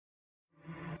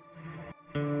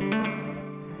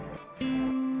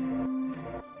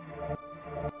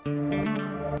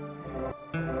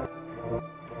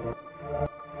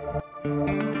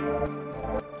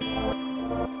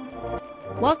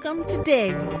Welcome to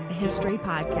Dig, a history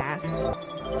podcast.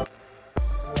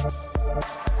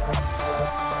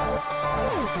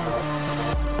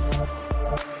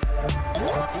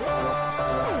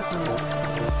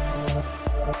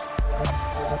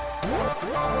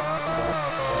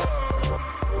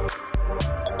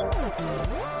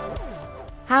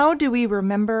 How do we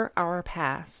remember our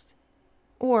past?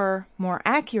 Or, more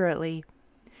accurately,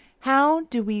 how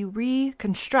do we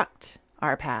reconstruct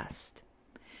our past?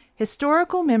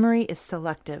 Historical memory is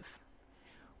selective.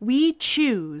 We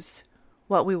choose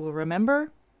what we will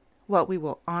remember, what we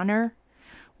will honor,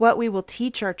 what we will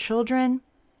teach our children,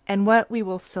 and what we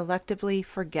will selectively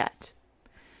forget.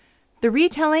 The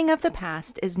retelling of the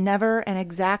past is never an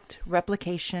exact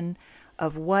replication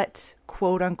of what,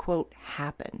 quote-unquote,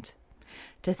 happened.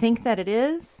 To think that it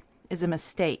is a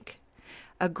mistake,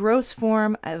 a gross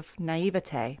form of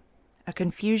naivete, a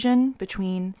confusion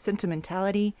between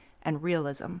sentimentality and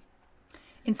realism.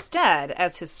 Instead,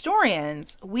 as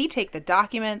historians, we take the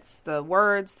documents, the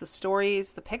words, the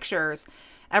stories, the pictures,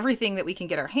 everything that we can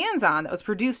get our hands on that was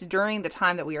produced during the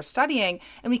time that we are studying,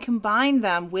 and we combine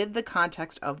them with the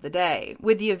context of the day,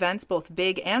 with the events both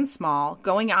big and small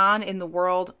going on in the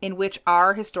world in which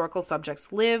our historical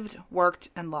subjects lived, worked,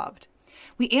 and loved.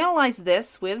 We analyze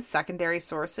this with secondary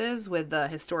sources, with the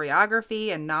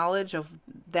historiography and knowledge of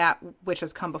that which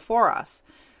has come before us.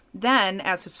 Then,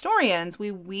 as historians,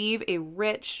 we weave a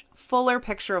rich, fuller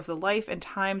picture of the life and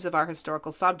times of our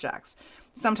historical subjects,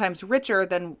 sometimes richer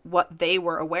than what they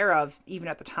were aware of even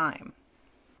at the time.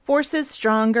 Forces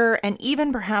stronger and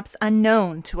even perhaps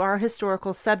unknown to our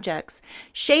historical subjects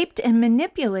shaped and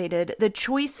manipulated the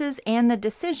choices and the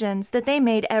decisions that they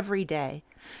made every day.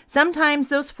 Sometimes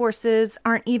those forces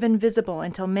aren't even visible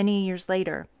until many years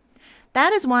later.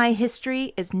 That is why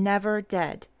history is never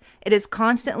dead. It is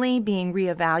constantly being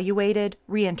reevaluated,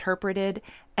 reinterpreted,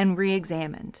 and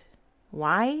reexamined.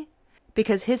 Why?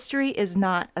 Because history is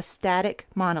not a static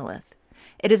monolith.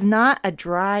 It is not a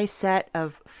dry set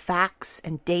of facts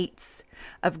and dates,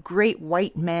 of great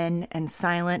white men and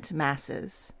silent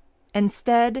masses.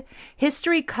 Instead,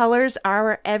 history colors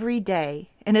our everyday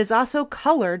and is also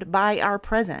colored by our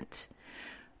present.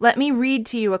 Let me read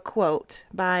to you a quote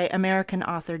by American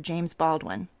author James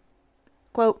Baldwin.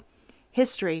 Quote,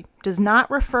 "History does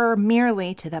not refer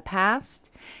merely to the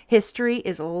past. History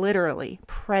is literally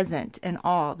present in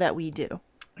all that we do."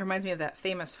 It reminds me of that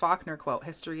famous Faulkner quote,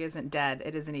 "History isn't dead,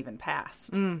 it isn't even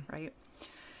past," right?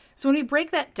 So when we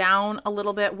break that down a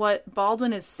little bit, what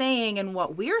Baldwin is saying and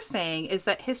what we're saying is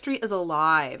that history is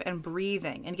alive and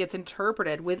breathing and gets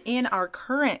interpreted within our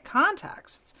current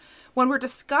contexts. When we're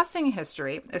discussing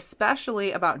history,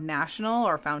 especially about national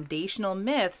or foundational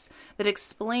myths that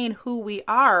explain who we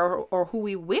are or who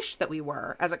we wish that we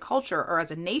were as a culture or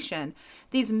as a nation,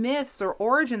 these myths or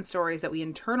origin stories that we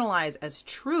internalize as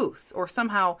truth or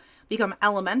somehow become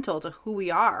elemental to who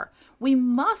we are, we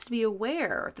must be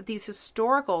aware that these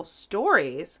historical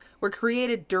stories were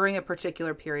created during a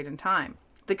particular period in time.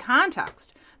 The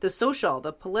context, the social,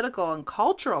 the political, and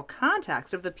cultural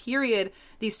context of the period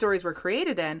these stories were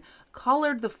created in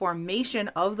colored the formation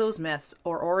of those myths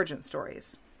or origin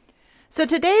stories. So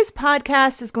today's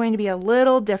podcast is going to be a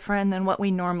little different than what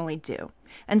we normally do.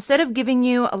 Instead of giving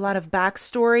you a lot of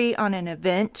backstory on an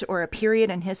event or a period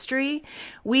in history,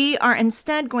 we are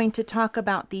instead going to talk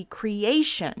about the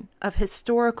creation of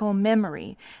historical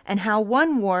memory and how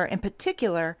one war in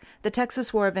particular, the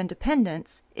Texas War of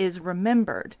Independence, is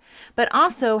remembered, but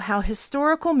also how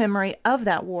historical memory of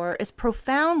that war is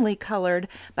profoundly colored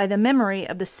by the memory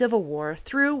of the Civil War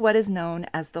through what is known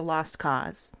as the Lost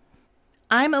Cause.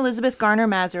 I'm Elizabeth Garner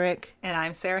Mazurek. And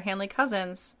I'm Sarah Hanley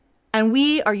Cousins. And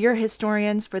we are your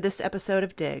historians for this episode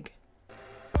of Dig.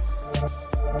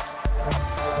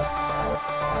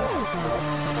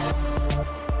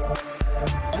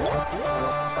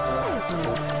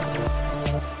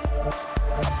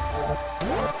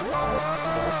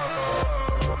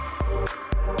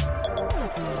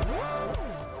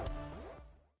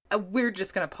 We're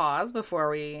just going to pause before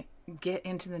we get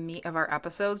into the meat of our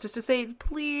episodes just to say,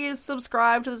 please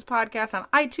subscribe to this podcast on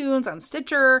iTunes, on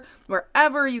Stitcher,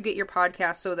 wherever you get your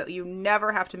podcast so that you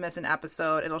never have to miss an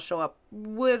episode. It'll show up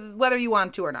with whether you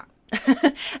want to or not.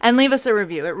 And leave us a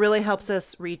review. It really helps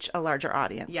us reach a larger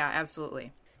audience. Yeah,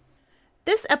 absolutely.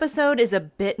 This episode is a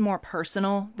bit more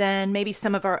personal than maybe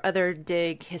some of our other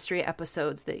Dig history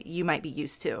episodes that you might be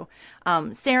used to.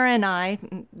 Sarah and I,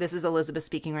 this is Elizabeth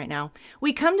speaking right now,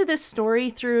 we come to this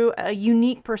story through a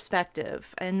unique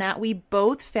perspective in that we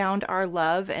both found our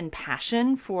love and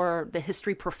passion for the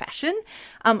history profession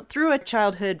through a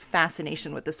childhood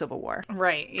fascination with the Civil War.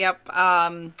 Right. Yep.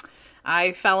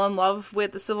 I fell in love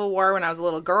with the Civil War when I was a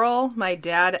little girl. My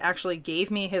dad actually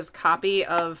gave me his copy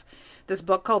of this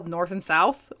book called North and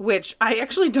South, which I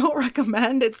actually don't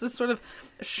recommend. It's this sort of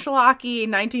schlocky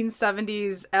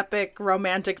 1970s epic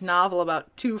romantic novel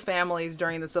about two families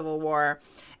during the Civil War.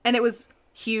 And it was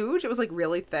huge. It was like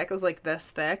really thick. It was like this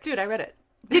thick. Dude, I read it.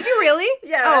 Did you really?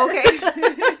 Yeah. Oh,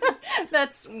 okay.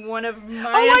 That's one of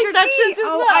my introductions as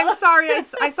well. I'm sorry.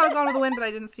 I saw Gone with the Wind, but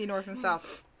I didn't see North and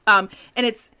South. And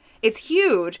it's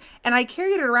huge, and I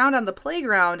carried it around on the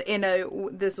playground in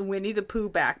this Winnie the Pooh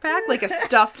backpack, like a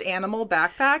stuffed animal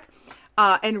backpack,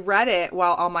 and read it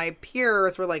while all my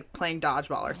peers were like playing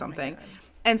dodgeball or something.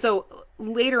 And so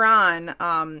later on,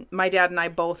 my dad and I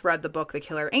both read the book The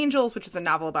Killer Angels, which is a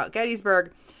novel about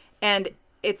Gettysburg, and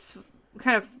it's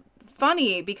kind of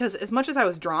funny because as much as I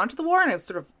was drawn to the war and I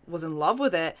sort of was in love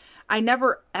with it, I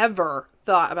never ever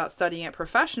thought about studying it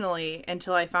professionally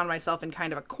until I found myself in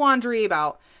kind of a quandary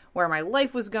about where my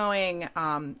life was going.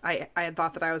 I had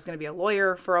thought that I was going to be a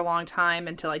lawyer for a long time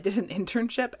until I did an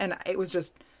internship, and it was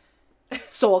just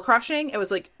soul crushing. It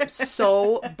was like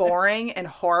so boring and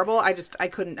horrible. I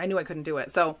knew I couldn't do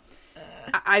it. So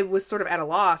I was sort of at a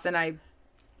loss, and I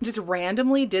just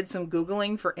randomly did some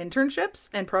Googling for internships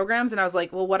and programs. And I was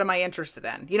like, well, what am I interested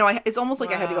in? You know, it's almost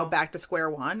like I had to go back to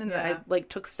square one. And I like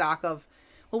took stock of,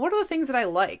 well, what are the things that I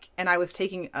like? And I was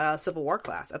taking a Civil War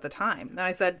class at the time. And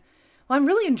I said, well, I'm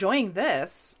really enjoying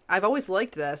this. I've always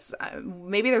liked this.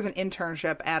 Maybe there's an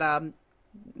internship at a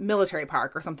military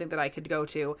park or something that I could go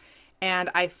to. And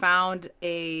I found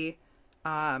a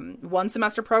one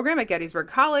semester program at Gettysburg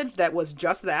College that was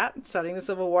just that, studying the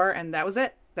Civil War. And that was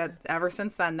it. That ever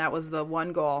since then, that was the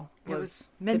one goal. Was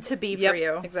meant to be for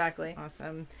you. Exactly.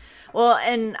 Awesome. Well,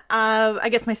 and I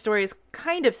guess my story is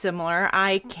kind of similar.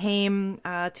 I came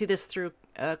to this through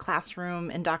classroom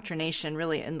indoctrination,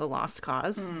 really in the Lost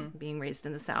Cause, being raised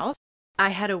in the South. I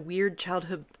had a weird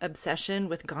childhood obsession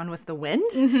with Gone with the Wind.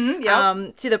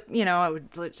 To the, I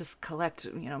would just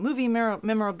collect, movie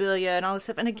memorabilia and all this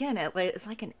stuff. And again, it's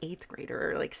like an 8th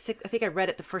grader, like I think I read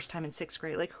it the first time in 6th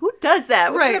grade. Like, who does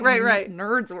that? Right.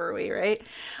 Nerds were we, right?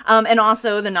 And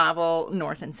also the novel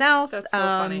North and South. That's so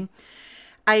funny.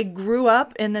 I grew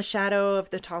up in the shadow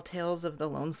of the tall tales of the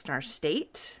Lone Star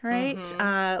State, right?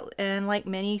 And like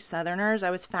many Southerners, I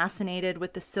was fascinated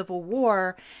with the Civil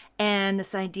War and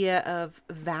this idea of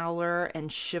valor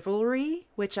and chivalry,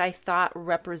 which I thought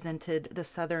represented the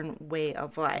Southern way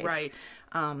of life. Right.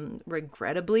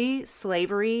 Regrettably,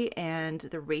 slavery and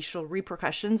the racial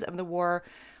repercussions of the war,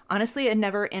 honestly, it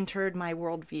never entered my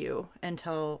worldview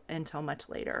until much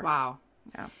later. Wow.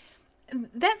 Yeah.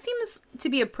 That seems to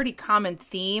be a pretty common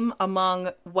theme among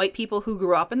white people who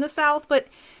grew up in the South, but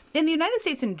in the United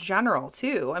States in general,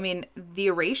 too. I mean, the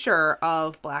erasure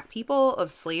of Black people,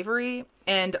 of slavery,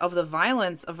 and of the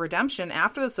violence of redemption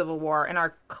after the Civil War and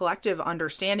our collective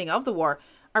understanding of the war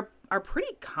are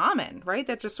pretty common, right?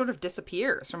 That just sort of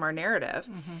disappears from our narrative.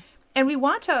 And we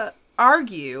want to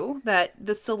argue that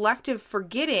the selective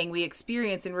forgetting we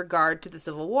experience in regard to the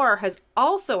Civil War has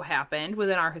also happened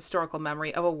within our historical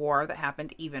memory of a war that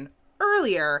happened even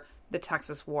earlier, the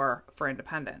Texas War for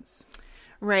Independence.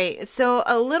 Right. So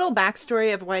a little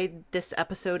backstory of why this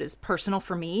episode is personal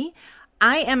for me.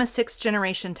 I am a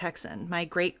 6th-generation Texan. My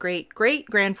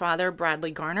great-great-great-grandfather, Bradley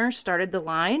Garner, started the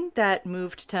line that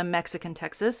moved to Mexican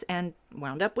Texas and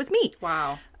wound up with me.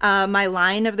 Wow. My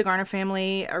line of the Garner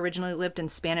family originally lived in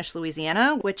Spanish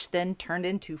Louisiana, which then turned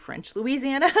into French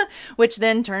Louisiana, which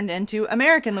then turned into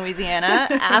American Louisiana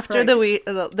after Right.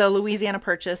 the Louisiana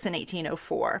Purchase in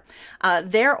 1804.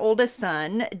 Their oldest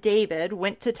son, David,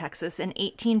 went to Texas in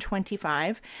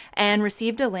 1825 and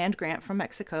received a land grant from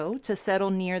Mexico to settle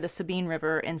near the Sabine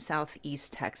River in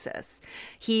southeast Texas.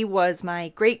 He was my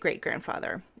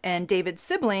great-great-grandfather. And David's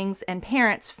siblings and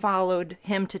parents followed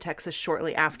him to Texas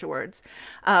shortly afterwards.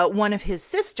 One of his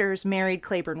sisters married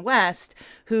Claiborne West,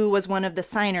 who was one of the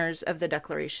signers of the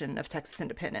Declaration of Texas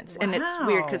Independence. Wow. And it's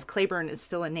weird because Claiborne is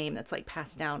still a name that's like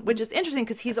passed down, which is interesting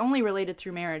because he's only related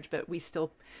through marriage, but we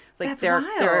still That's there are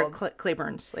wild.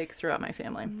 Claibornes like throughout my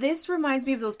family. This reminds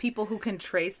me of those people who can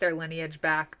trace their lineage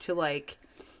back to like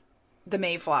the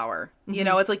Mayflower. You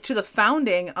know, it's like to the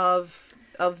founding of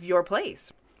your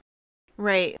place.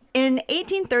 Right. In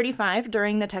 1835,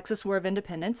 during the Texas War of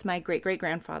Independence, my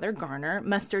great-great-grandfather, Garner,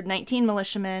 mustered 19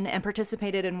 militiamen and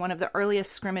participated in one of the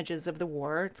earliest scrimmages of the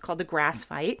war. It's called the Grass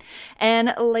Fight.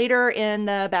 And later in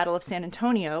the Battle of San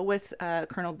Antonio with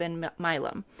Colonel Ben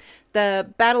Milam.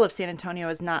 The Battle of San Antonio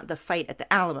is not the fight at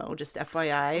the Alamo, just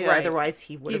FYI. Right. Otherwise,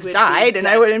 he would have be died, and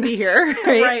I dead. wouldn't be here.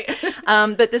 Right.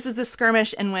 Right. But this is the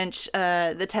skirmish in which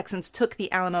the Texans took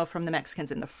the Alamo from the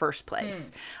Mexicans in the first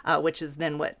place, which is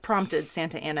then what prompted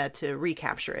Santa Anna to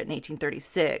recapture it in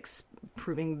 1836,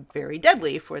 proving very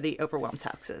deadly for the overwhelmed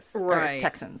Texans.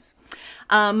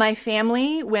 My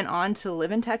family went on to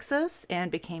live in Texas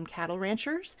and became cattle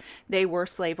ranchers. They were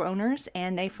slave owners,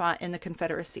 and they fought in the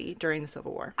Confederacy during the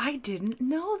Civil War. I didn't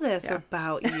know this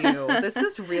about you. This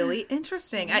is really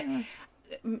interesting. I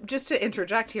just to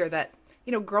interject here that,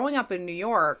 growing up in New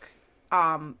York,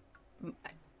 you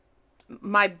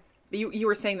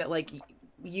were saying that, like,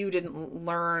 you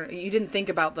didn't think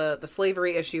about the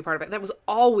slavery issue part of it. That was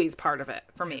always part of it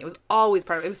for me. It was always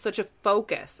part of it. It was such a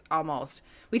focus almost.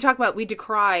 We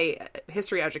decry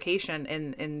history education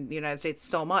in the United States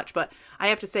so much, but I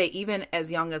have to say, even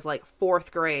as young as like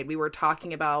 4th grade, we were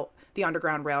talking about the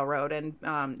Underground Railroad and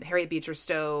Harriet Beecher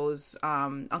Stowe's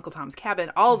Uncle Tom's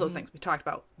Cabin, all of those things we talked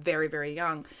about very, very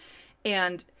young.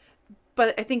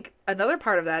 But I think another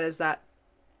part of that is that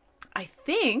I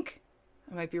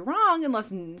might be wrong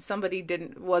unless somebody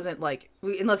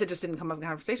unless it just didn't come up in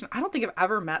conversation. I don't think I've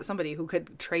ever met somebody who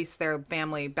could trace their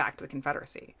family back to the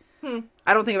Confederacy.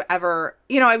 I don't think I've ever,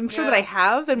 I'm sure that I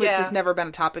have, and it's just never been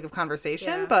a topic of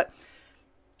conversation, but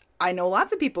I know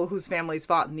lots of people whose families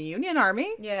fought in the Union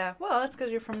Army. Yeah. Well, that's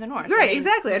because you're from the North. Right,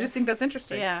 exactly. I just think that's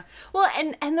interesting. Yeah. Well,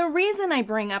 and the reason I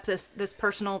bring up this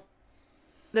personal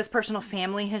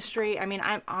family history, I mean,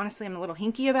 I'm a little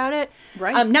hinky about it.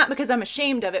 Right. Not because I'm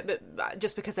ashamed of it, but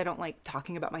just because I don't like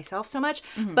talking about myself so much.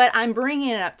 But I'm bringing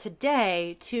it up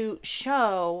today to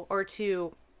show, or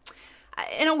to,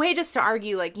 in a way, just to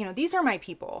argue, like, these are my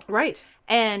people. Right.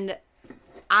 And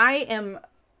I am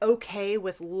okay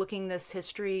with looking this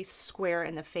history square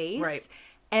in the face. Right.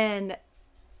 And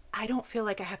I don't feel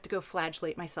like I have to go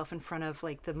flagellate myself in front of,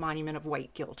 like, the monument of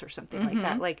white guilt or something like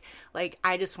that. Like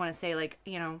I just want to say, like,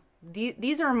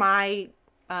 these are my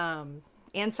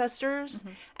ancestors,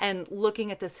 and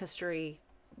looking at this history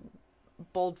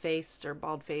bald-faced, or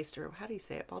how do you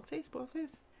say it? Bald-faced?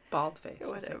 Bald-faced.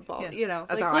 Whatever. Yeah.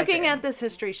 That's Like, how I say looking it. at this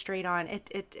history straight on,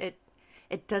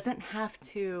 it doesn't have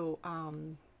to,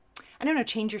 I don't know,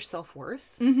 change your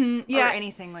self-worth or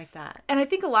anything like that. And I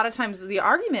think a lot of times the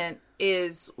argument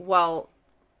is, well,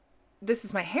 this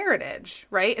is my heritage,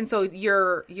 right? And so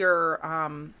you're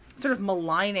sort of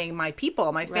maligning my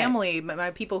people, my family,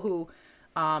 my people who,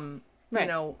 I'm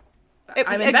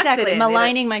invested in.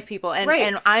 Maligning my people. And, Right.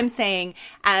 and I'm saying,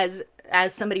 as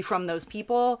somebody from those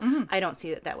people, I don't see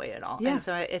it that way at all. Yeah. And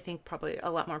so I think probably a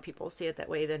lot more people see it that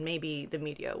way than maybe the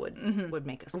media would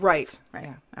make us. Right. Right.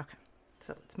 Yeah. Okay.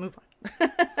 So let's move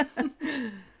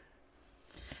on.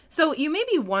 So you may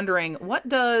be wondering, what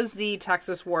does the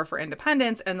Texas War for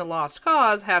Independence and the Lost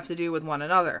Cause have to do with one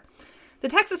another? The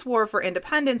Texas War for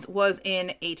Independence was in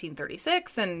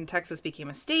 1836, and Texas became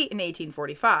a state in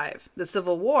 1845. The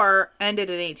Civil War ended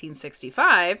in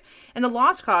 1865, and the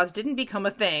Lost Cause didn't become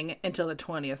a thing until the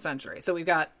 20th century. So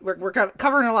we're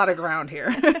covering a lot of ground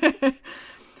here.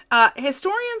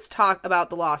 Historians talk about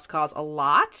the Lost Cause a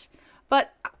lot,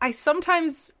 but I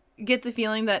sometimes get the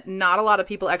feeling that not a lot of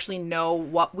people actually know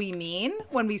what we mean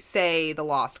when we say the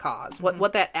Lost Cause,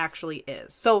 what that actually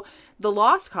is. So the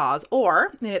Lost Cause,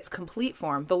 or in its complete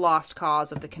form, the Lost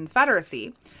Cause of the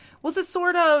Confederacy, was a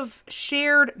sort of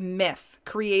shared myth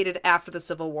created after the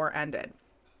Civil War ended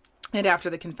and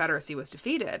after the Confederacy was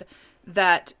defeated,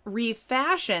 that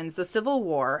refashions the Civil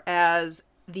War as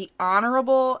the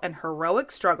honorable and heroic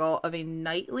struggle of a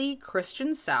knightly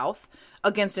Christian South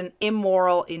against an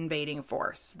immoral invading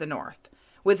force, the North,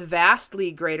 with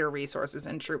vastly greater resources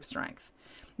and troop strength.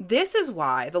 This is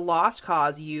why the Lost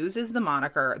Cause uses the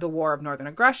moniker the War of Northern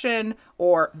Aggression,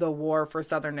 or the War for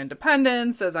Southern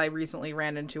Independence, as I recently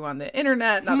ran into on the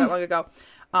internet not that long ago,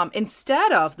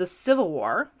 instead of the Civil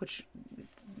War, which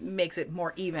makes it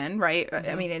more even, right?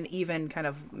 I mean, an even kind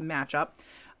of matchup,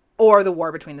 or the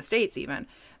war between the states even.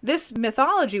 This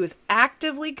mythology was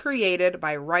actively created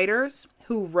by writers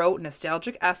who wrote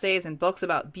nostalgic essays and books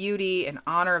about beauty and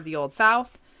honor of the Old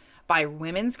South, by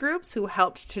women's groups who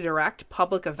helped to direct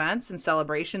public events and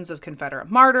celebrations of Confederate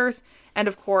martyrs, and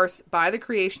of course, by the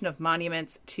creation of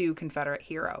monuments to Confederate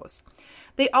heroes.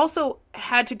 They also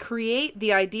had to create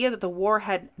the idea that the war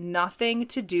had nothing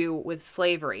to do with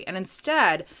slavery, and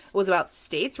instead was about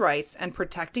states' rights and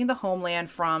protecting the homeland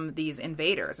from these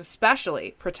invaders,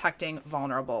 especially protecting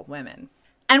vulnerable women.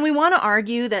 And we want to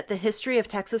argue that the history of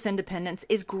Texas independence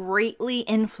is greatly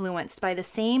influenced by the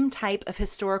same type of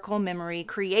historical memory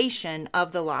creation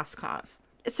of the Lost Cause.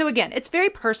 So again, it's very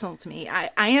personal to me.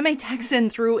 I am a Texan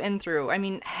through and through. I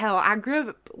mean, hell, I grew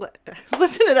up.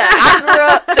 Listen to that. I grew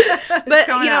up, but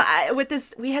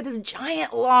we had this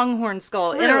giant longhorn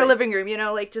skull in our living room.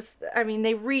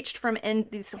 They reached from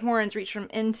these horns reached from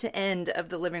end to end of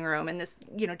the living room, and this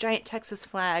giant Texas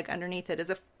flag underneath it is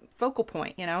a focal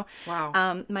point.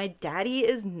 Wow. My daddy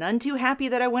is none too happy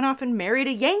that I went off and married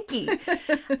a Yankee.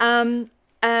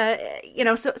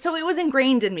 So it was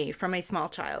ingrained in me from a small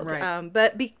child. Right.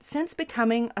 But since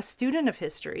becoming a student of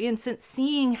history and since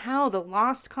seeing how the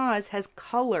Lost Cause has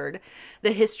colored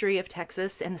the history of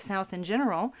Texas and the South in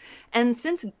general, and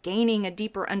since gaining a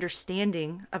deeper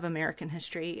understanding of American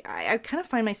history, I kind of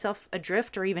find myself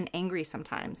adrift or even angry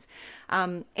sometimes.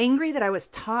 Angry that I was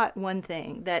taught one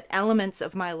thing, that elements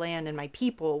of my land and my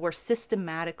people were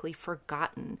systematically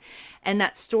forgotten. And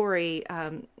that story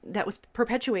that was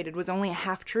perpetuated was only a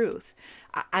half-truth.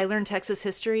 I learned Texas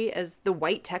history as the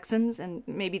white Texans and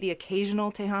maybe the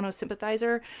occasional Tejano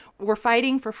sympathizer were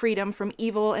fighting for freedom from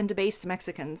evil and debased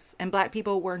Mexicans, and black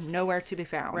people were nowhere to be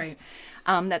found. Right.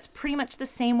 That's pretty much the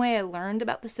same way I learned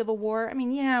about the Civil War. I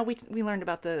mean, yeah, we learned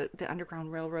about the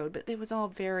Underground Railroad, but it was all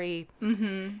very...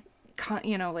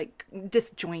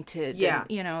 disjointed. Yeah.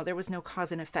 And, there was no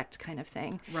cause and effect kind of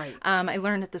thing. Right. I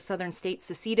learned that the southern states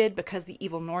seceded because the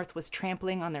evil North was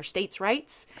trampling on their states'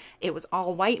 rights. It was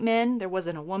all white men. There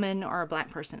wasn't a woman or a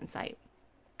black person in sight.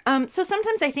 So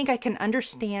sometimes I think I can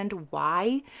understand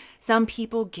why some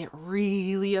people get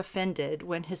really offended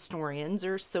when historians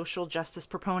or social justice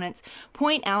proponents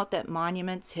point out that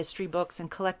monuments, history books,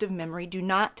 and collective memory do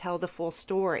not tell the full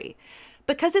story.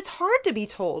 Because it's hard to be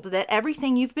told that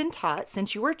everything you've been taught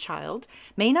since you were a child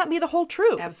may not be the whole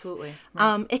truth. Absolutely.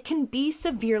 Right. It can be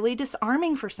severely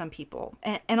disarming for some people.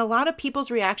 And a lot of people's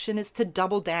reaction is to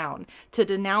double down, to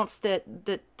denounce those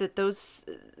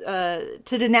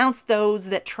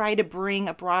that try to bring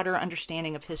a broader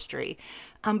understanding of history.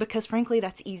 Because frankly,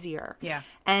 that's easier. Yeah.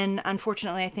 And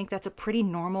unfortunately, I think that's a pretty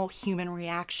normal human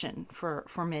reaction for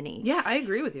many. Yeah, I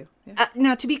agree with you. Yeah.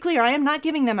 Now, to be clear, I am not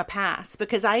giving them a pass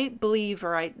because I believe,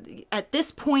 at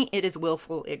this point, it is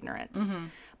willful ignorance. Mm-hmm.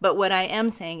 But what I am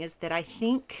saying is that I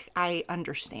think I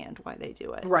understand why they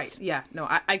do it. Right. Yeah. No,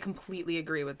 I completely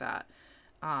agree with that.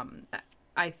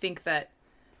 I think that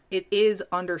it is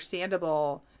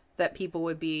understandable that people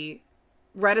would be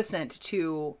reticent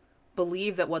to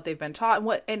believe that what they've been taught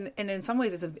and in some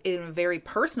ways is in a very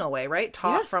personal way, right?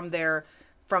 Taught Yes.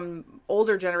 from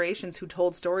older generations who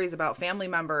told stories about family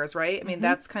members, right? I mean,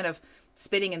 that's kind of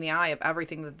spitting in the eye of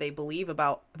everything that they believe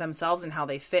about themselves and how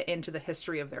they fit into the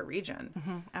history of their region.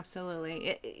 Mm-hmm,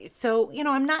 absolutely. So,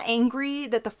 I'm not angry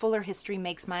that the fuller history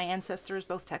makes my ancestors,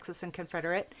 both Texas and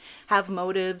Confederate, have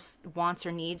motives, wants,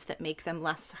 or needs that make them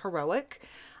less heroic.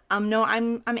 No,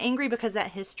 I'm angry because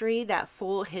that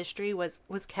full history was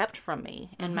kept from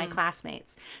me and my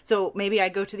classmates. So maybe I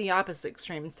go to the opposite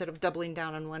extreme instead of doubling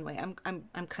down on one way.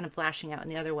 I'm kind of lashing out in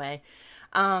the other way.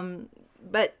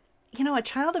 But a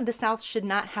child of the South should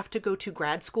not have to go to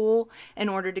grad school in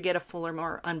order to get a fuller,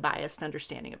 more unbiased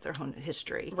understanding of their own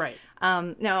history. Right.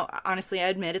 Now, honestly, I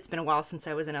admit it's been a while since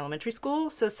I was in elementary school,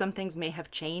 so some things may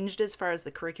have changed as far as the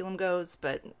curriculum goes,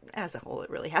 but as a whole, it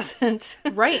really hasn't.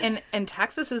 Right. And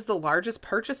Texas is the largest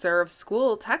purchaser of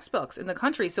school textbooks in the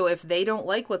country. So if they don't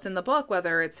like what's in the book,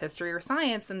 whether it's history or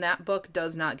science, then that book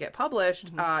does not get published.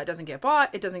 It doesn't get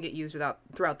bought. It doesn't get used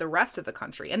throughout the rest of the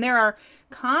country. And there are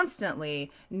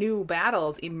constantly new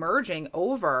battles emerging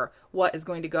over what is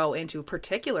going to go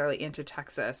particularly into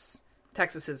Texas's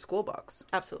school books.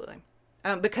 Absolutely.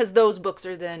 Because those books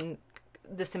are then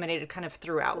disseminated kind of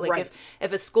throughout. Like right.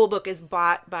 if a school book is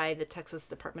bought by the Texas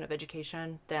Department of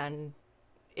Education, then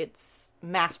it's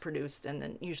mass produced and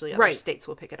then usually other states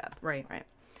will pick it up. Right.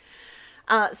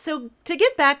 So to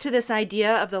get back to this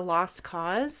idea of the lost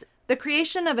cause, the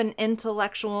creation of an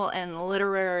intellectual and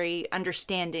literary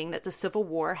understanding that the Civil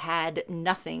War had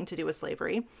nothing to do with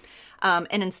slavery, and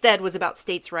instead was about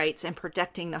states' rights and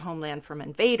protecting the homeland from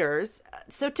invaders.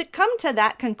 So to come to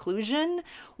that conclusion,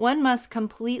 one must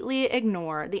completely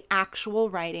ignore the actual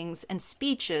writings and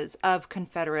speeches of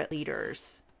Confederate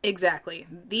leaders. Exactly.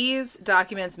 These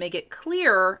documents make it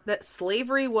clear that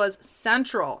slavery was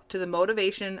central to the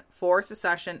motivation for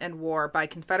secession and war by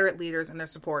Confederate leaders and their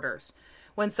supporters.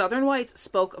 When Southern whites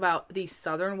spoke about the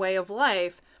Southern way of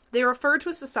life, they referred to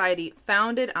a society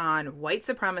founded on white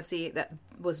supremacy that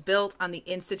was built on the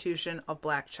institution of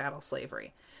black chattel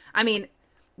slavery. I mean,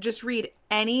 just read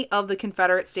any of the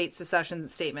Confederate state secession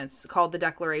statements called the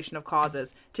Declaration of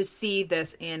Causes to see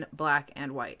this in black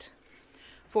and white.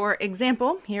 For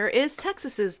example, here is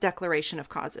Texas's Declaration of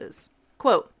Causes.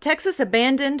 Quote, Texas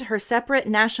abandoned her separate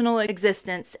national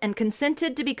existence and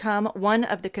consented to become one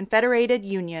of the Confederated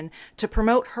Union to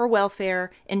promote her welfare,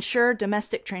 ensure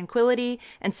domestic tranquility,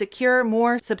 and secure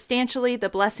more substantially the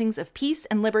blessings of peace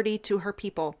and liberty to her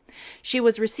people. She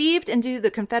was received into the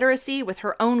Confederacy with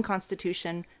her own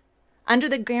constitution, under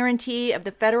the guarantee of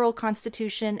the federal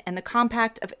constitution and the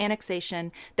compact of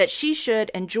annexation, that she should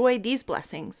enjoy these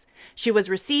blessings. She was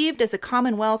received as a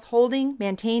commonwealth holding,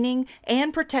 maintaining,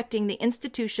 and protecting the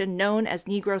institution known as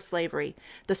Negro slavery,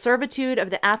 the servitude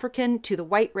of the African to the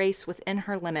white race within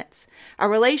her limits, a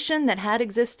relation that had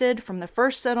existed from the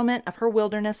first settlement of her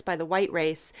wilderness by the white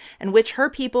race, and which her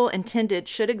people intended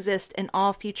should exist in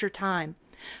all future time.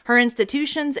 Her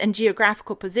institutions and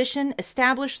geographical position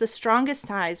established the strongest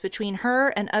ties between her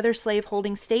and other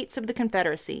slaveholding states of the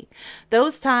Confederacy.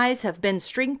 Those ties have been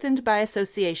strengthened by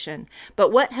association,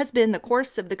 but what has been the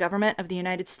course of the government of the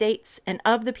United States and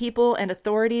of the people and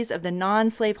authorities of the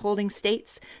non-slaveholding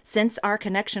states since our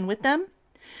connection with them?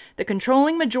 The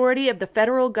controlling majority of the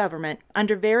federal government,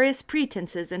 under various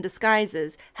pretenses and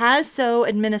disguises, has so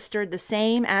administered the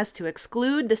same as to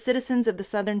exclude the citizens of the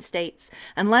southern states,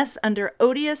 unless under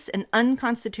odious and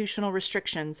unconstitutional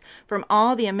restrictions, from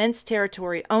all the immense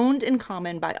territory owned in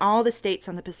common by all the states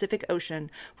on the Pacific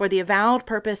Ocean, for the avowed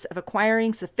purpose of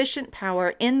acquiring sufficient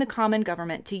power in the common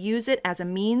government to use it as a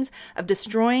means of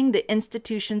destroying the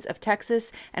institutions of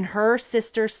Texas and her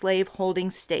sister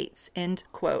slave-holding states. End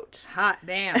quote. Hot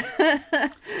damn.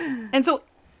 And so,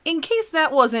 in case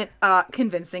that wasn't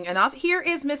convincing enough, here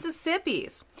is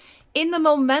Mississippi's. In the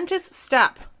momentous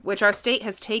step which our state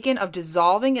has taken of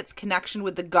dissolving its connection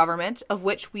with the government of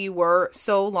which we were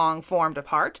so long formed a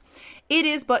part, it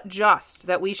is but just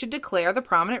that we should declare the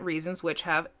prominent reasons which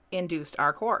have induced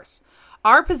our course.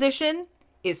 Our position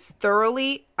is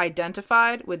thoroughly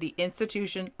identified with the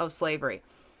institution of slavery.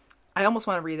 I almost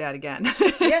want to read that again.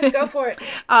 Yeah, go for it.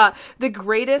 The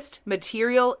greatest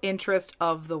material interest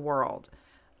of the world.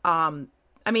 I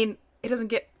mean, it doesn't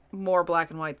get more black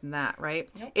and white than that, right?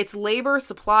 Nope. Its labor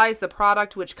supplies the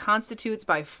product which constitutes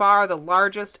by far the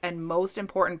largest and most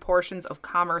important portions of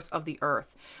commerce of the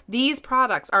earth. These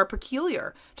products are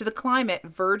peculiar to the climate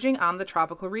verging on the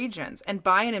tropical regions, and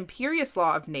by an imperious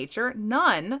law of nature,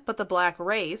 none but the black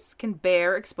race can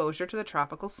bear exposure to the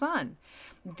tropical sun.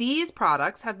 These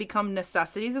products have become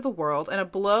necessities of the world, and a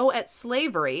blow at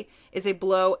slavery is a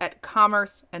blow at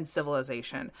commerce and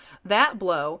civilization. That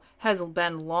blow has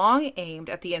been long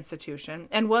aimed at the institution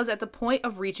and was at the point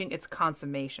of reaching its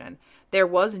consummation. There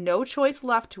was no choice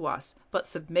left to us but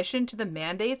submission to the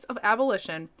mandates of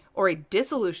abolition or a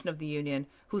dissolution of the Union,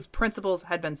 whose principles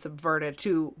had been subverted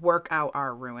to work out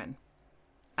our ruin.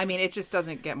 I mean, it just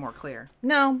doesn't get more clear.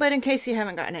 No, but in case you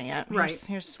haven't gotten it yet, right.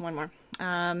 Here's one more.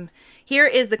 Here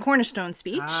is the Cornerstone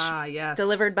speech. Ah, yes.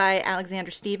 Delivered by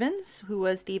Alexander Stephens, who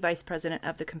was the Vice President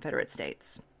of the Confederate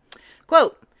States.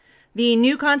 Quote, the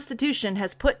new Constitution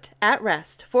has put at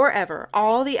rest forever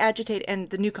all the agitated, and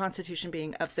the new Constitution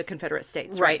being of the Confederate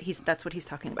States, right? That's what he's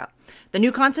talking about. The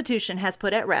new Constitution has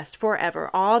put at rest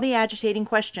forever all the agitating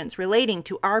questions relating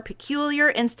to our peculiar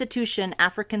institution,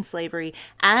 African slavery,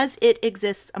 as it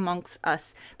exists amongst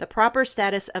us, the proper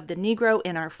status of the Negro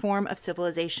in our form of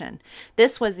civilization.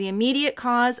 This was the immediate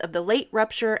cause of the late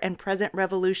rupture and present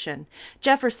revolution.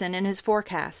 Jefferson, in his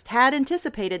forecast, had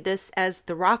anticipated this as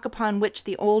the rock upon which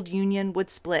the old Union would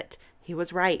split. He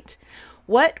was right.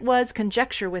 What was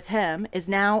conjecture with him is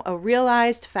now a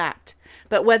realized fact.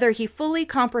 But whether he fully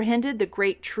comprehended the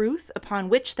great truth upon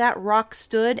which that rock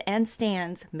stood and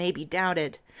stands may be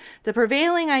doubted. The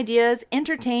prevailing ideas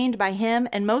entertained by him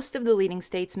and most of the leading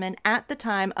statesmen at the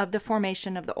time of the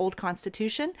formation of the old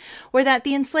Constitution were that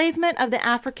the enslavement of the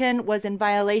African was in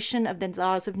violation of the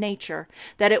laws of nature,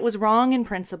 that it was wrong in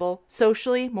principle,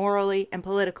 socially, morally, and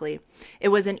politically. It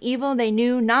was an evil they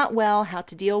knew not well how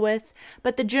to deal with,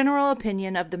 but the general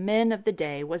opinion of the men of the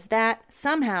day was that,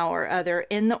 somehow or other,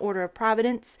 in the order of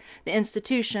Providence, the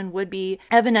institution would be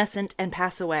evanescent and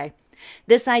pass away.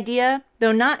 This idea,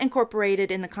 though not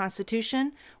incorporated in the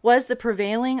Constitution, was the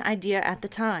prevailing idea at the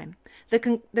time.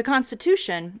 The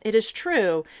Constitution, it is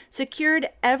true, secured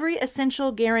every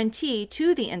essential guarantee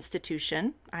to the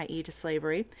institution, i.e. to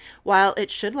slavery, while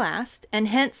it should last, and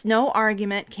hence no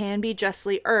argument can be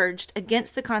justly urged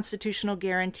against the constitutional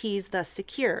guarantees thus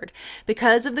secured,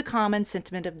 because of the common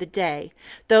sentiment of the day.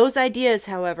 Those ideas,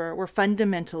 however, were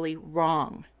fundamentally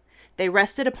wrong. They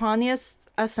rested upon the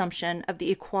assumption of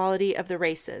the equality of the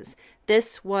races.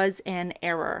 This was an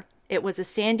error. It was a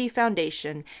sandy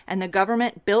foundation, and the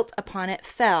government built upon it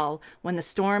fell when the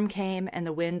storm came and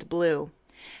the wind blew.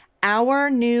 Our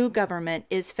new government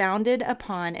is founded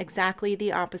upon exactly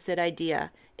the opposite idea.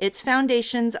 Its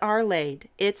foundations are laid.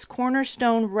 Its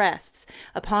cornerstone rests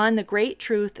upon the great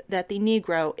truth that the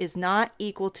Negro is not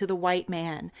equal to the white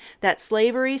man, that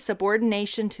slavery,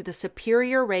 subordination to the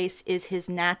superior race, is his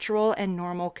natural and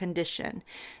normal condition.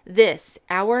 This,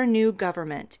 our new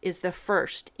government, is the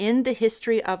first in the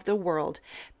history of the world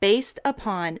based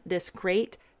upon this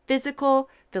great physical,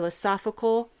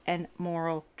 philosophical, and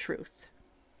moral truth.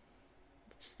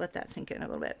 Just let that sink in a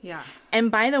little bit. Yeah. And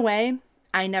by the way,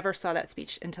 I never saw that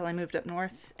speech until I moved up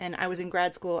north, and I was in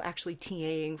grad school actually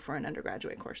TAing for an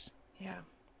undergraduate course. Yeah.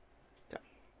 So.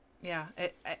 Yeah.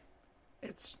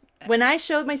 It's when I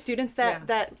showed my students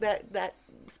that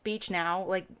speech now,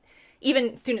 like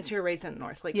even students who are raised in the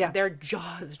north, like their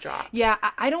jaws drop. Yeah,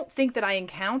 I don't think that I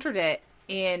encountered it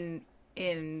in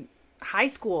high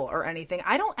school or anything.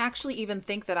 I don't actually even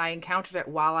think that I encountered it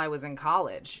while I was in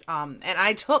college. And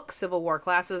I took Civil War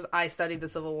classes. I studied the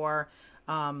Civil War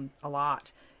a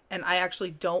lot. And I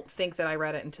actually don't think that I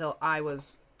read it until I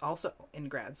was also in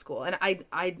grad school. And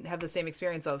I have the same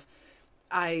experience of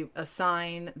I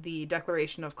assign the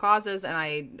Declaration of Causes and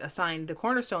I assign the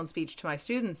Cornerstone speech to my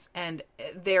students. And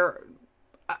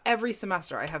every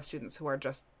semester I have students who are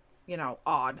just,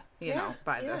 awed,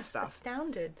 by this stuff.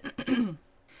 Astounded.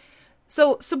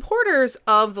 So supporters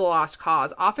of the Lost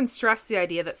Cause often stress the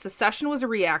idea that secession was a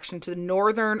reaction to the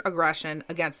Northern aggression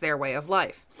against their way of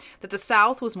life, that the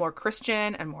South was more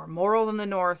Christian and more moral than the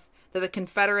North, that the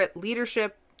Confederate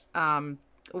leadership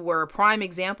were prime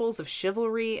examples of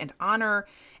chivalry and honor,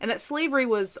 and that slavery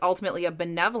was ultimately a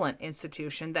benevolent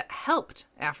institution that helped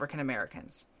African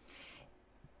Americans.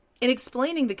 In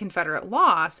explaining the Confederate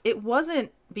loss, it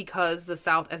wasn't because the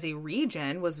South as a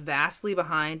region was vastly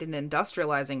behind in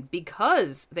industrializing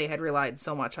because they had relied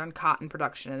so much on cotton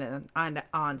production and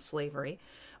on slavery,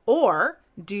 or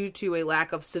due to a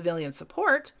lack of civilian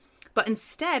support, but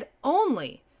instead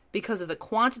only because of the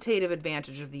quantitative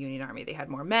advantage of the Union Army. They had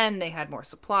more men, they had more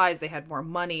supplies, they had more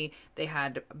money, they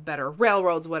had better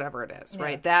railroads, whatever it is,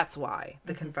 right? That's why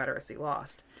the Confederacy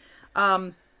lost.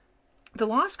 The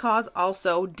Lost Cause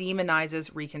also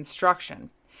demonizes Reconstruction.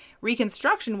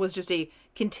 Reconstruction was just a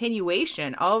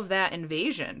continuation of that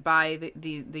invasion by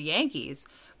the Yankees,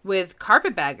 with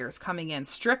carpetbaggers coming in,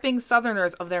 stripping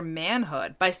Southerners of their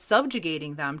manhood by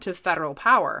subjugating them to federal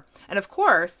power. And of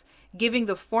course, giving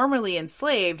the formerly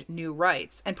enslaved new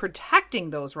rights and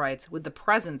protecting those rights with the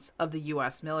presence of the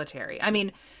U.S. military. I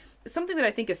mean, something that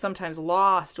I think is sometimes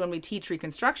lost when we teach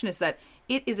Reconstruction is that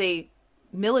it is a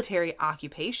military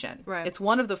occupation. Right. It's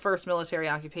one of the first military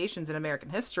occupations in American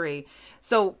history.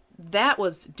 So that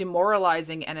was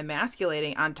demoralizing and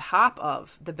emasculating on top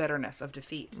of the bitterness of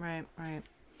defeat. Right.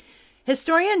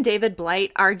 Historian David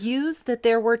Blight argues that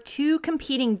there were two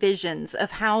competing visions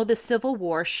of how the Civil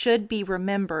War should be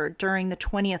remembered during the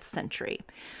 20th century.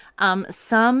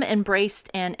 Some embraced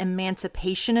an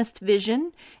emancipationist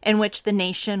vision in which the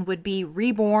nation would be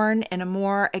reborn in a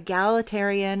more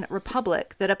egalitarian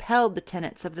republic that upheld the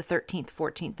tenets of the 13th,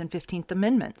 14th, and 15th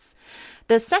Amendments.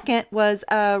 The second was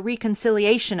a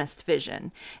reconciliationist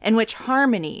vision in which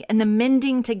harmony and the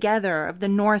mending together of the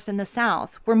North and the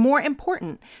South were more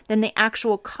important than the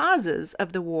actual causes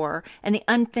of the war and the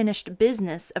unfinished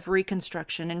business of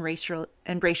Reconstruction and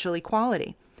racial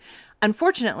equality.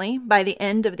 Unfortunately, by the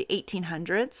end of the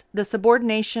 1800s, the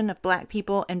subordination of Black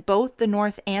people in both the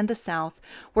North and the South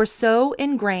were so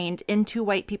ingrained into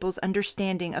white people's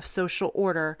understanding of social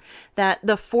order that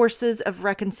the forces of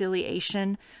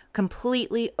reconciliation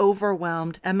completely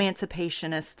overwhelmed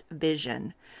emancipationist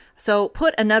vision. So,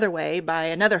 put another way by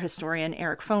another historian,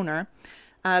 Eric Foner,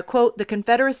 quote, "The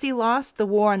Confederacy lost the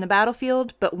war on the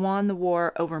battlefield, but won the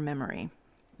war over memory."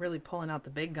 Really pulling out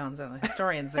the big guns on the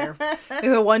historians there.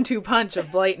 The 1-2 punch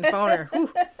of Blight and Foner.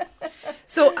 Whew.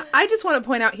 So I just want to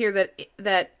point out here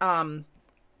that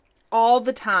all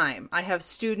the time I have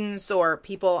students or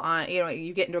people on,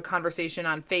 you get into a conversation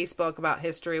on Facebook about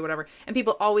history, whatever, and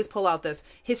people always pull out this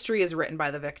 "history is written by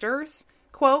the victors"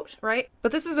 quote, right?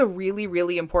 But this is a really,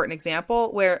 really important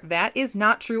example where that is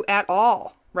not true at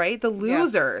all, right? The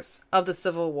losers of the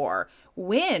Civil War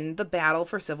win the battle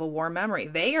for Civil War memory.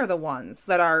 They are the ones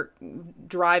that are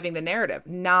driving the narrative,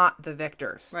 not the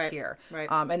victors here. Right.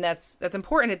 And that's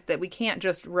important. It's that we can't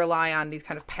just rely on these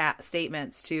kind of pat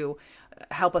statements to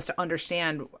help us to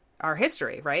understand our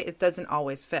history, right? It doesn't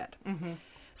always fit. Mm-hmm.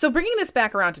 So bringing this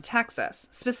back around to Texas,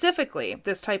 specifically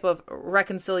this type of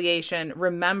reconciliation,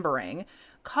 remembering,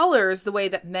 colors the way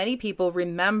that many people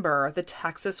remember the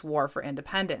Texas War for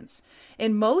Independence.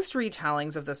 In most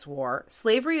retellings of this war,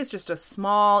 slavery is just a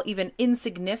small, even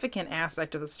insignificant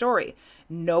aspect of the story.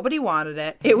 Nobody wanted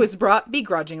it. It was brought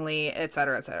begrudgingly, et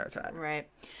cetera, et cetera, et cetera. Right.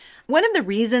 One of the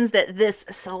reasons that this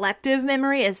selective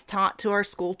memory is taught to our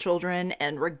school children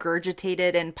and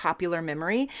regurgitated in popular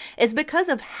memory is because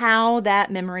of how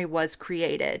that memory was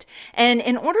created. And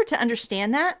in order to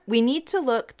understand that, we need to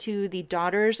look to the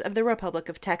Daughters of the Republic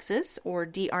of Texas, or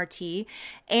DRT,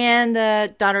 and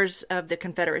the Daughters of the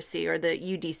Confederacy, or the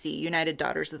UDC, United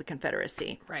Daughters of the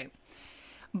Confederacy. Right.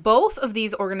 Both of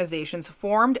these organizations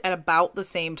formed at about the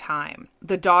same time.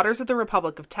 The Daughters of the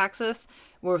Republic of Texas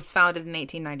was founded in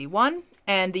 1891,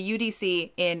 and the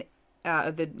UDC in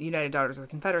the United Daughters of the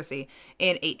Confederacy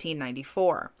in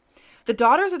 1894. The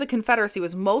Daughters of the Confederacy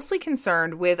was mostly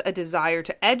concerned with a desire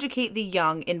to educate the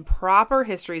young in proper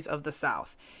histories of the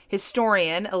South.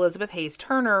 Historian Elizabeth Hayes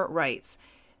Turner writes,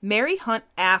 Mary Hunt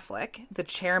Affleck, the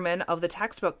chairman of the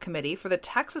textbook committee for the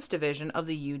Texas division of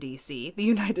the UDC, the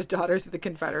United Daughters of the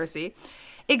Confederacy,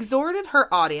 exhorted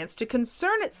her audience to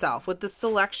concern itself with the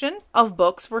selection of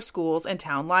books for schools and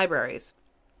town libraries.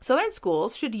 Southern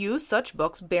schools should use such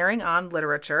books bearing on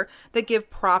literature that give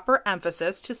proper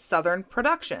emphasis to Southern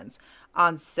productions,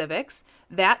 on civics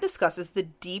that discusses the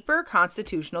deeper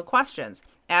constitutional questions,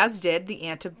 as did the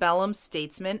antebellum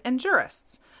statesmen and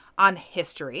jurists, on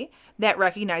history that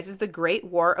recognizes the Great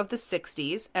War of the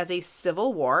 60s as a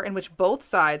civil war in which both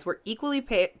sides were equally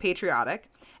patriotic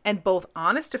and both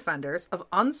honest defenders of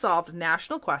unsolved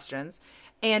national questions,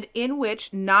 and in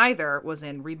which neither was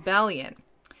in rebellion.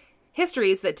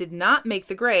 Histories that did not make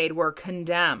the grade were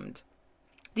condemned.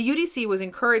 The UDC was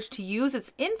encouraged to use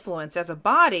its influence as a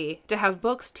body to have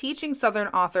books teaching Southern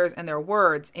authors and their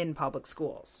words in public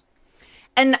schools.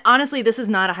 And honestly, this is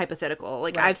not a hypothetical.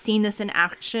 Right. I've seen this in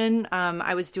action.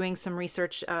 I was doing some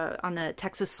research on the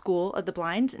Texas School of the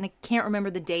Blind, and I can't remember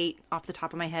the date off the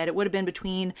top of my head. It would have been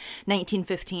between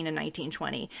 1915 and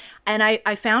 1920. And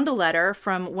I found a letter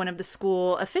from one of the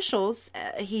school officials.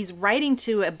 He's writing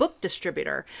to a book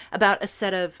distributor about a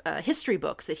set of history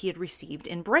books that he had received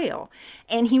in Braille.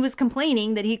 And he was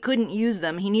complaining that he couldn't use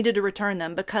them. He needed to return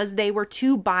them because they were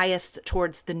too biased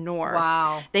towards the North.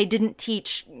 Wow. They didn't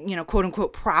teach, quote unquote,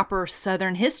 proper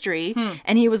Southern history,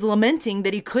 and he was lamenting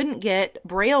that he couldn't get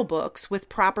Braille books with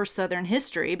proper Southern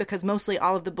history because mostly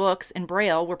all of the books in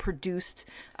Braille were produced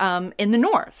in the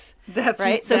North. That's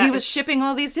right. So he was shipping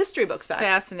all these history books back.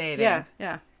 Fascinating.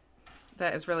 Yeah.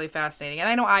 That is really fascinating. And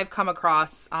I know I've come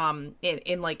across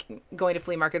in like going to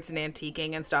flea markets and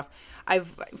antiquing and stuff. I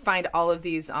find all of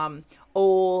these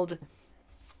old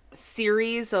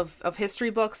series of history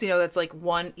books, that's like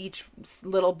each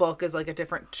little book is like a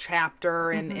different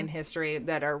chapter in history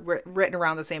that are written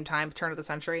around the same time, turn of the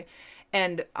century.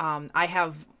 And I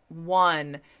have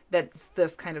one that's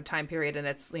this kind of time period, and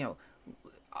it's,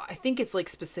 I think it's like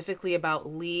specifically about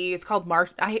Lee. It's called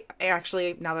I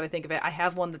actually, now that I think of it, I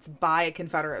have one that's by a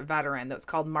Confederate veteran that's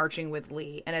called Marching with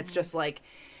Lee. And it's just like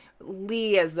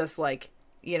Lee as this like,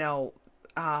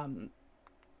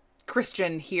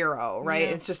 Christian hero, right?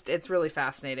 Yeah. It's really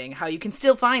fascinating how you can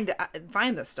still find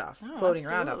this stuff floating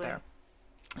around out there.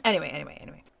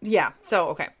 Anyway. Yeah. So,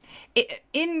 okay.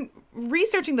 In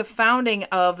researching the founding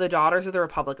of the Daughters of the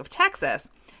Republic of Texas,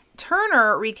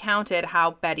 Turner recounted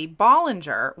how Betty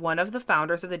Bollinger, one of the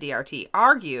founders of the DRT,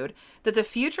 argued that the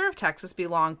future of Texas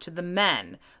belonged to the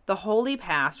men. The holy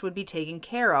past would be taken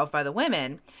care of by the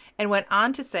women, and went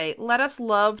on to say, let us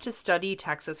love to study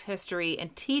Texas history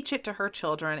and teach it to her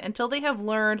children until they have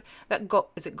learned that,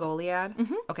 is it Goliad?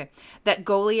 Mm-hmm. Okay. That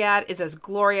Goliad is as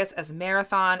glorious as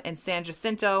Marathon and San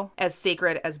Jacinto, as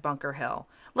sacred as Bunker Hill.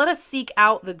 Let us seek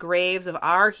out the graves of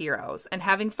our heroes, and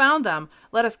having found them,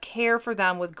 let us care for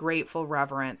them with grateful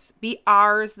reverence. Be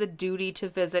ours the duty to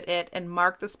visit it and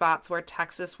mark the spots where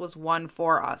Texas was won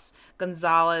for us.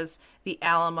 Gonzales, the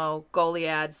Alamo,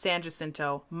 Goliad, San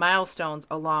Jacinto, milestones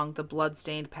along the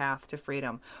blood-stained path to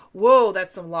freedom. Whoa,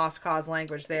 that's some lost cause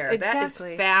language there. Exactly.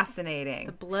 That is fascinating.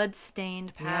 The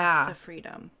blood-stained path to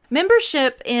freedom.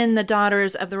 Membership in the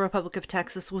Daughters of the Republic of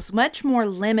Texas was much more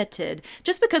limited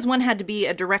just because one had to be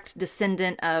a direct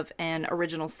descendant of an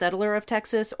original settler of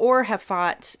Texas or have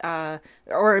fought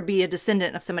or be a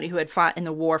descendant of somebody who had fought in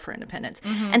the War for Independence.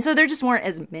 Mm-hmm. And so there just weren't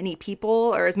as many people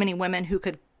or as many women who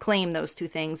could claim those two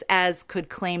things as could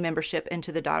claim membership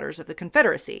into the Daughters of the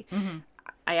Confederacy. Mm-hmm.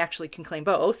 I actually can claim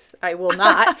both. I will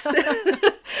not.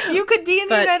 You could be in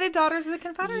the United Daughters of the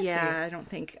Confederacy. Yeah, I don't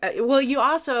think. Well, you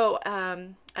also,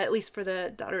 at least for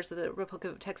the Daughters of the Republic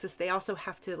of Texas, they also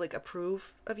have to like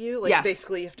approve of you. Like yes.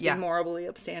 basically, you have to be morally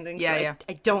upstanding. Yeah, so yeah.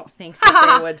 I don't think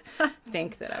that they would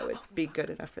think that I would be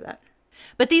good enough for that.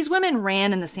 But these women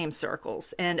ran in the same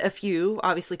circles, and a few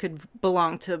obviously could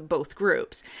belong to both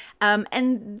groups.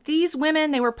 And these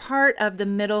women, they were part of the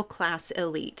middle class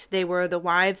elite. They were the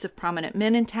wives of prominent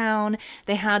men in town.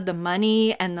 They had the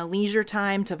money and the leisure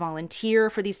time to volunteer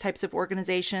for these types of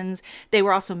organizations. They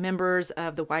were also members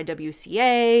of the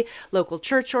YWCA, local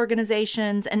church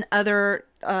organizations, and other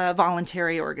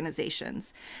voluntary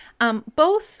organizations.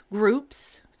 Both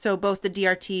groups, so both the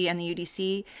DRT and the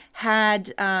UDC,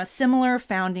 had similar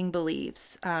founding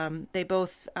beliefs. They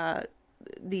both,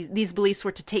 these beliefs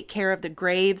were to take care of the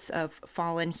graves of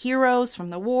fallen heroes from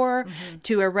the war,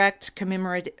 to erect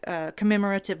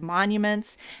commemorative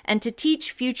monuments, and to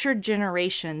teach future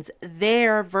generations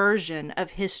their version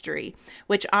of history,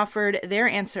 which offered their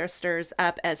ancestors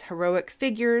up as heroic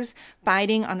figures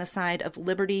fighting on the side of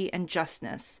liberty and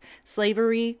justice.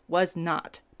 Slavery was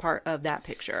not part of that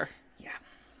picture.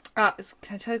 Can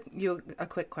I tell you a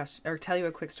quick question, or tell you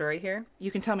a quick story here?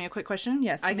 You can tell me a quick question?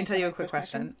 Yes. I can tell you a quick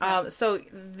question.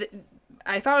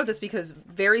 I thought of this because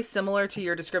very similar to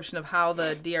your description of how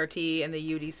the DRT and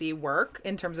the UDC work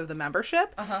in terms of the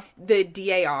membership, the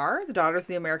DAR, the Daughters of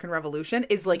the American Revolution,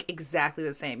 is like exactly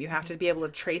the same. You have to be able to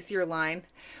trace your line.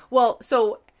 Well,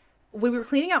 so we were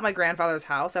cleaning out my grandfather's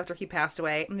house after he passed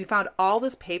away, and we found all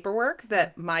this paperwork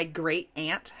that my great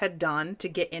aunt had done to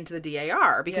get into the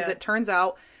DAR, because it turns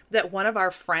out that one of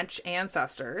our French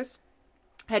ancestors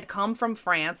had come from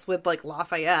France with like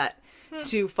Lafayette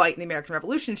to fight in the American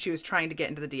Revolution. She was trying to get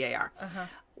into the DAR.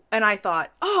 And I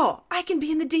thought, oh, I can be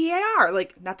in the DAR.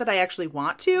 Like, not that I actually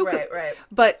want to. Right.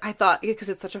 But I thought, because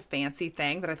it's such a fancy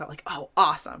thing, that I thought like, oh,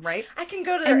 awesome, right? I can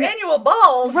go to their annual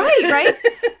balls. Right.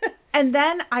 And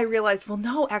then I realized, well,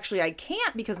 no, actually I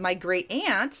can't, because my great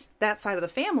aunt, that side of the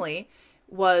family,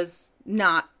 was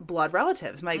not blood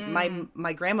relatives.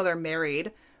 My grandmother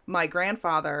married my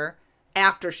grandfather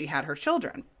after she had her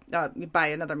children by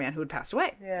another man who had passed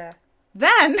away. Yeah.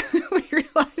 Then we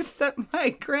realized that my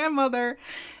grandmother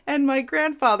and my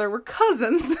grandfather were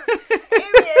cousins. So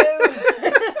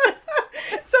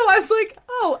I was like,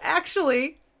 oh,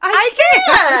 actually, I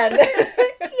can!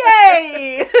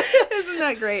 Yay! Isn't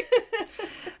that great?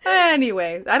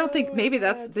 Anyway, I don't think, maybe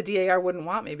that's, the DAR wouldn't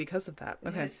want me because of that.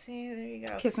 Okay. Yeah, see, there you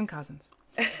go. Kissing cousins.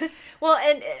 Well,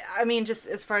 and I mean, just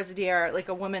as far as the DR, like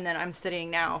a woman that I'm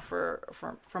studying now for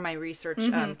my research,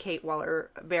 Kate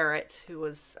Waller Barrett, who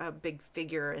was a big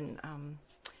figure in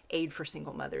aid for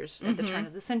single mothers at the turn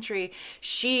of the century.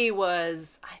 She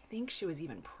was, I think she was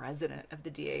even president of the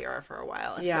DAR for a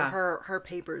while. And so her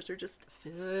papers are just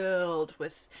filled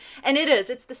with, and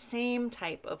it's the same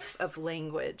type of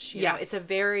language. You know? It's a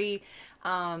very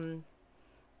time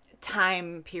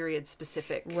period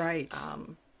specific. Right.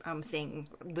 Thing,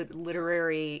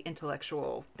 literary,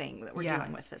 intellectual thing that we're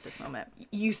dealing with at this moment.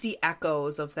 You see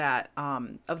echoes of that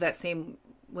same,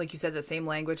 like you said, that same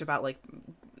language about like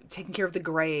taking care of the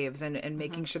graves and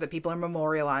making sure that people are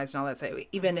memorialized and all that. So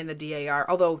even in the DAR,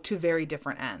 although to very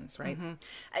different ends, right?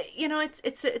 You know,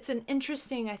 it's an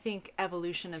interesting, I think,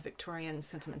 evolution of Victorian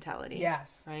sentimentality.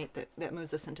 Yes, right. That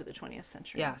moves us into the 20th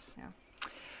century. Yes. Yeah.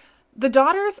 The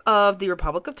Daughters of the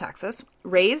Republic of Texas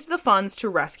raised the funds to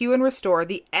rescue and restore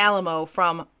the Alamo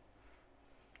from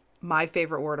my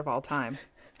favorite word of all time,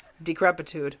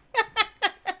 decrepitude.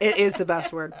 It is the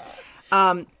best word.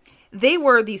 They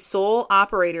were the sole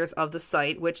operators of the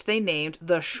site, which they named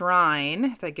the Shrine,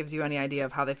 if that gives you any idea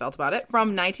of how they felt about it,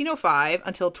 from 1905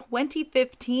 until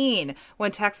 2015,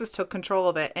 when Texas took control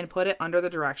of it and put it under the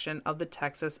direction of the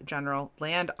Texas General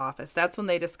Land Office. That's when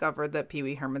they discovered that Pee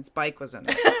Wee Herman's bike was in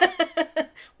it.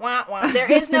 Wah, wah.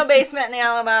 There is no basement in the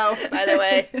Alamo, by the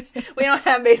way. We don't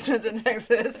have basements in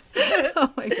Texas.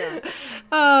 Oh, my God.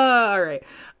 All right.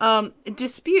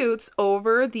 Disputes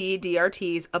over the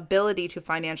DRT's ability to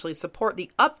financially support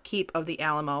the upkeep of the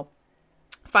Alamo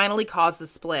finally caused the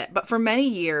split. But for many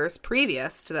years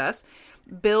previous to this,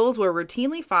 bills were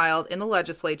routinely filed in the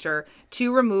legislature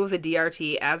to remove the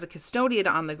DRT as a custodian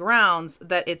on the grounds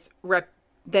that its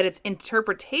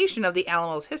interpretation of the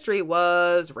Alamo's history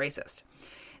was racist.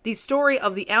 The story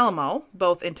of the Alamo,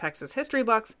 both in Texas history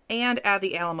books and at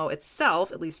the Alamo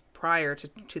itself, at least prior to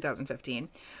 2015,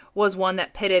 was one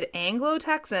that pitted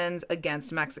Anglo-Texans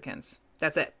against Mexicans.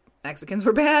 That's it. Mexicans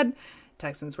were bad,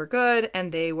 Texans were good,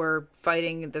 and they were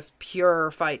fighting this pure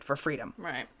fight for freedom.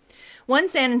 Right. One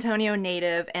San Antonio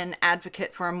native and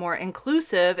advocate for a more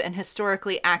inclusive and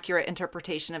historically accurate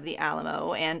interpretation of the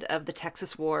Alamo and of the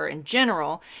Texas War in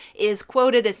general is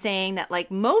quoted as saying that, like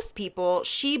most people,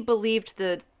 she believed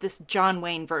the this John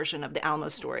Wayne version of the Alamo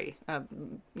story,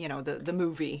 the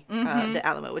movie, The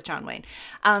Alamo with John Wayne.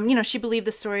 She believed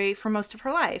the story for most of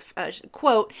her life.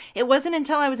 Quote, "It wasn't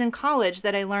until I was in college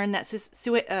that I learned that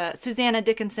Susanna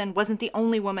Dickinson wasn't the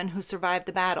only woman who survived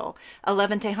the battle.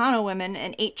 11 Tejano women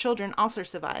and 8 children also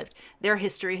survived. Their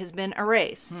history has been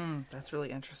erased." That's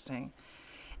really interesting.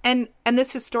 And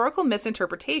this historical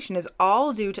misinterpretation is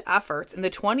all due to efforts in the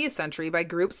 20th century by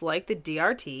groups like the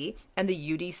DRT and the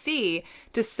UDC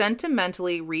to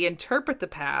sentimentally reinterpret the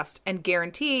past and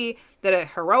guarantee that a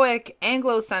heroic,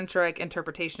 Anglo-centric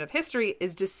interpretation of history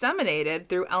is disseminated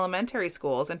through elementary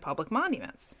schools and public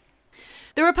monuments.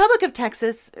 The Republic of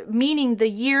Texas, meaning the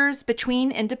years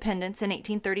between independence in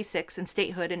 1836 and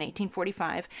statehood in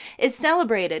 1845, is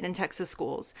celebrated in Texas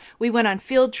schools. We went on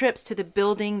field trips to the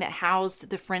building that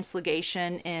housed the French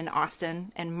legation in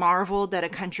Austin and marveled that a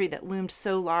country that loomed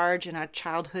so large in our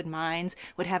childhood minds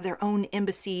would have their own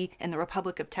embassy in the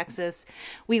Republic of Texas.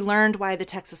 We learned why the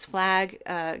Texas flag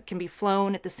can be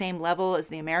flown at the same level as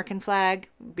the American flag,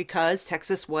 because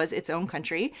Texas was its own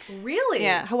country. Really?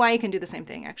 Yeah, Hawaii can do the same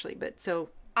thing, actually, but so...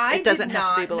 It doesn't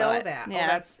have to be below it. That. Yeah.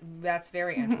 Oh, that's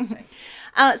very interesting.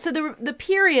 So the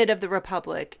period of the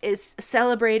Republic is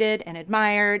celebrated and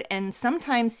admired and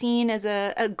sometimes seen as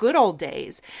a good old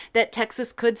days that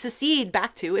Texas could secede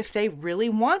back to if they really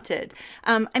wanted.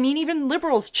 Even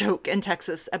liberals joke in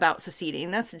Texas about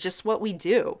seceding. That's just what we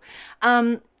do.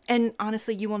 And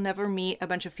honestly, you will never meet a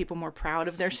bunch of people more proud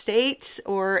of their state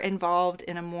or involved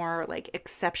in a more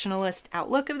exceptionalist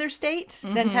outlook of their state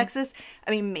than Texas.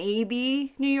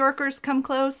 Maybe New Yorkers come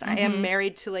close. I am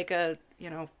married to a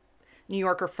New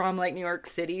Yorker from New York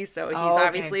City, so he's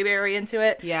obviously very into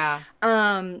it. Yeah.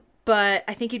 But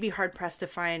I think you'd be hard pressed to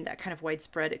find that kind of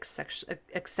widespread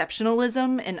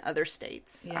exceptionalism in other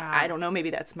states. Yeah. I don't know. Maybe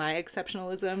that's my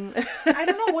exceptionalism. I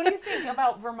don't know. What do you think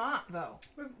about Vermont, though?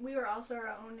 We were also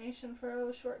our own nation for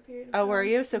a short period of time. Oh, were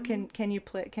you? So can you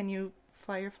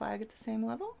fly your flag at the same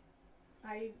level?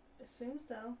 I assume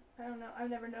so. I don't know.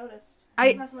 I've never noticed. I-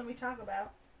 It's nothing that we talk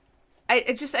about.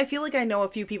 I feel like I know a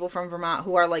few people from Vermont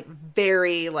who are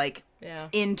very Yeah.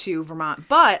 into Vermont,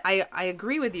 but I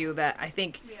agree with you that I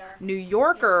think We are. New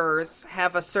Yorkers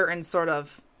have a certain sort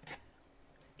of,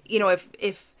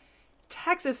 if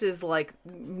Texas is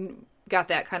got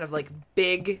that kind of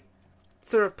big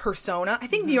sort of persona, I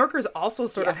think New Yorkers also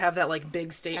sort of have that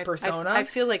big state persona. I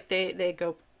feel like they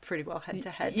go pretty well head to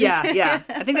head. Yeah.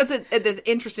 I think that's an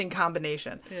interesting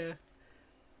combination. Yeah.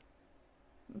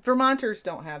 Vermonters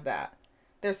don't have that.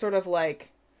 They're sort of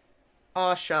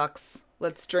aw shucks,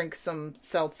 let's drink some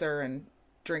seltzer and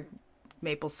drink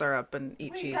maple syrup and eat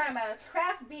What are you cheese. talking about? It's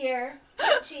craft beer,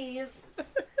 cheese.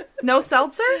 No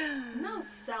seltzer? No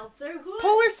seltzer. Who?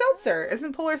 Polar seltzer.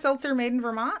 Isn't polar seltzer made in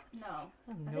Vermont? No.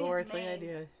 I I have think no it's earthly Maine.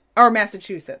 idea. Or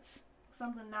Massachusetts?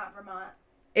 Something not Vermont.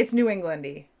 It's New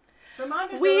Englandy.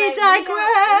 Vermonters We are We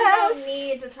digress. don't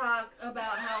need to talk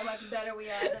about how much better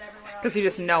we are than everyone else. Because you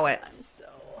just know it. So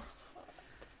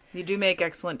You do make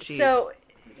excellent cheese.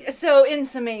 So in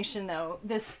summation, though,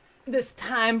 this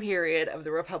time period of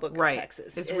the Republic of Right.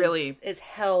 Texas It's really- is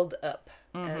held up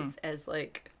as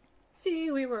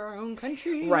see, we were our own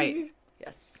country. Right.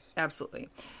 Yes. Absolutely.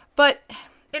 But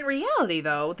in reality,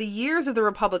 though, the years of the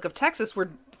Republic of Texas were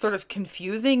sort of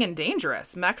confusing and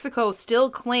dangerous. Mexico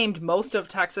still claimed most of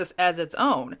Texas as its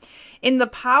own. In the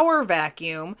power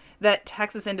vacuum that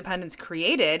Texas independence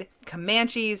created,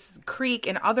 Comanches, Creek,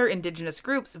 and other indigenous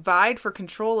groups vied for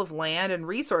control of land and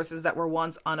resources that were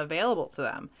once unavailable to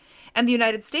them. And the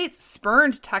United States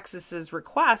spurned Texas's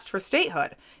request for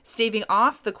statehood, staving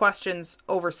off the questions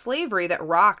over slavery that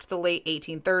rocked the late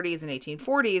 1830s and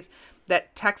 1840s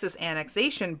that Texas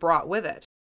annexation brought with it.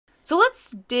 So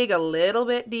let's dig a little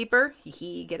bit deeper.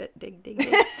 Get it?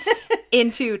 Dig.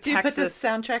 Into Do you put the Texas.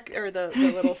 soundtrack or the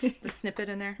little the snippet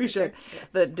in there? We should. Yes.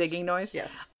 The digging noise. Yes.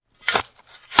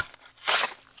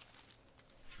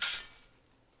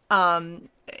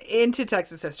 Into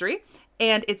Texas history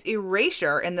and its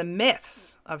erasure in the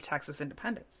myths of Texas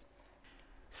independence.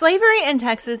 Slavery in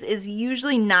Texas is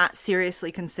usually not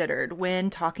seriously considered when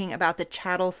talking about the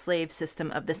chattel slave system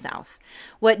of the South.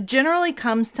 What generally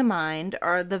comes to mind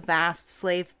are the vast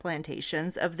slave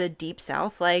plantations of the Deep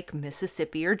South, like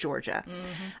Mississippi or Georgia.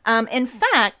 In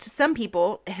fact, some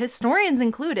people, historians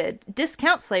included,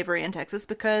 discount slavery in Texas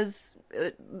because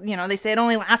they say it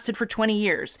only lasted for 20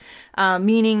 years,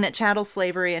 meaning that chattel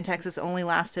slavery in Texas only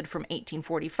lasted from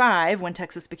 1845, when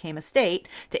Texas became a state,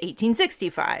 to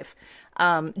 1865.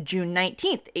 June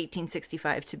 19th,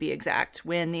 1865 to be exact,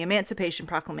 when the Emancipation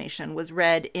Proclamation was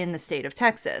read in the state of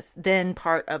Texas, then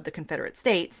part of the Confederate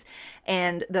States,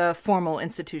 and the formal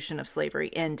institution of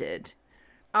slavery ended.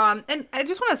 And I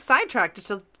just want to sidetrack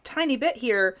just a tiny bit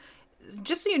here.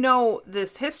 Just so you know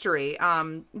this history,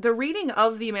 the reading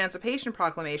of the Emancipation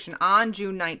Proclamation on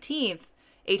June 19th,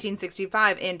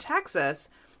 1865 in Texas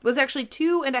was actually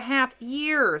 2.5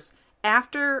 years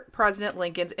after President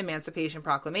Lincoln's Emancipation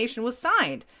Proclamation was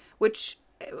signed, which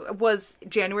was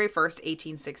January 1st,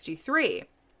 1863.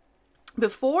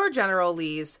 Before General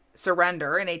Lee's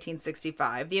surrender in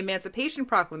 1865, the Emancipation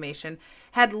Proclamation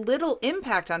had little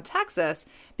impact on Texas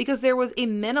because there was a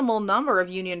minimal number of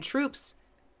Union troops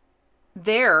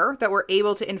there that were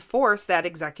able to enforce that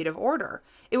executive order.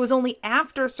 It was only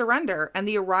after surrender and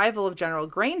the arrival of General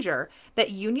Granger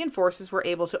that Union forces were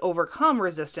able to overcome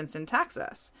resistance in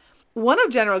Texas. One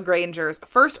of General Granger's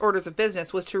first orders of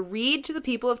business was to read to the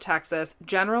people of Texas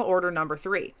General Order No.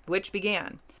 3, which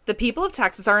began, "The people of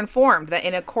Texas are informed that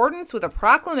in accordance with a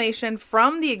proclamation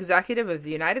from the Executive of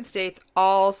the United States,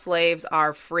 all slaves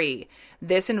are free.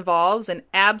 This involves an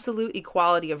absolute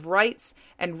equality of rights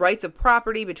and rights of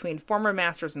property between former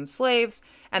masters and slaves,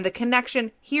 and the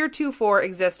connection heretofore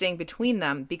existing between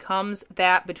them becomes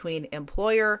that between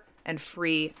employer and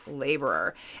free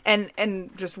laborer." And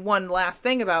just one last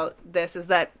thing about this is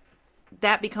that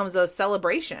becomes a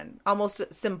celebration,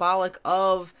 almost symbolic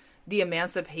of the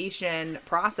emancipation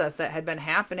process that had been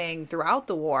happening throughout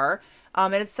the war.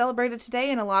 And it's celebrated today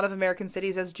in a lot of American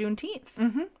cities as Juneteenth.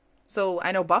 Mm-hmm. So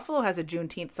I know Buffalo has a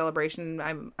Juneteenth celebration.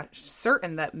 I'm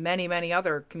certain that many, many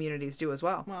other communities do as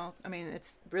well. Well, I mean,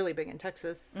 it's really big in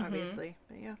Texas, obviously.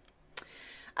 But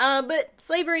yeah. But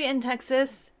slavery in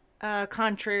Texas,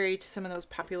 contrary to some of those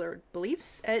popular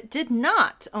beliefs, it did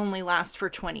not only last for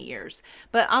 20 years,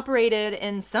 but operated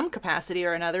in some capacity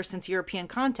or another since European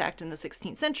contact in the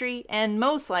 16th century, and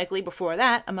most likely before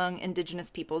that among indigenous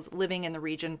peoples living in the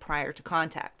region prior to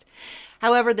contact.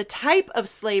 However, the type of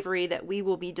slavery that we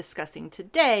will be discussing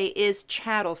today is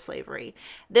chattel slavery.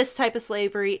 This type of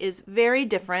slavery is very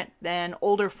different than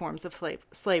older forms of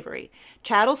slavery.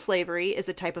 Chattel slavery is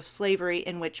a type of slavery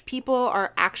in which people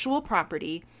are actual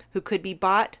property who could be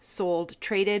bought, sold,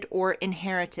 traded, or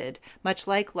inherited, much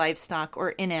like livestock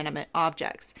or inanimate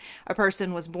objects. A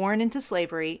person was born into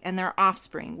slavery, and their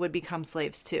offspring would become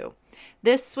slaves too.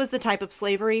 This was the type of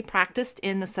slavery practiced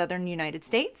in the southern United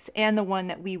States, and the one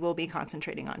that we will be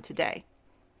concentrating on today.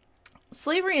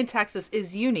 Slavery in Texas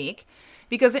is unique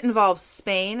because it involves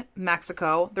Spain,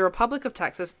 Mexico, the Republic of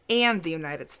Texas, and the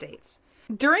United States.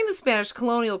 During the Spanish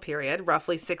colonial period,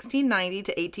 roughly 1690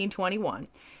 to 1821,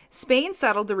 Spain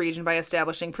settled the region by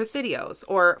establishing presidios,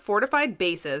 or fortified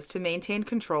bases, to maintain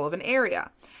control of an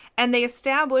area, and they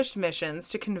established missions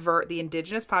to convert the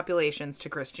indigenous populations to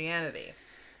Christianity.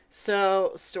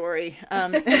 So, story.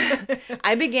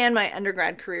 I began my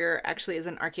undergrad career actually as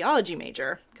an archaeology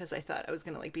major because I thought I was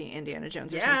going to be Indiana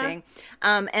Jones or something.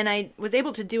 And I was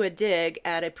able to do a dig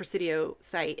at a Presidio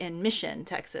site in Mission,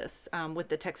 Texas, with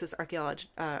the Texas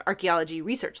Archaeology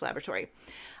Research Laboratory.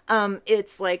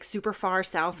 It's like super far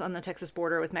south on the Texas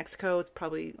border with Mexico. It's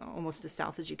probably almost as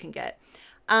south as you can get.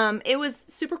 It was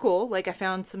super cool. Like, I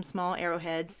found some small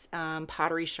arrowheads,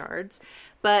 pottery shards,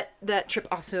 but that trip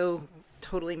also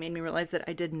totally made me realize that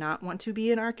I did not want to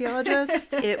be an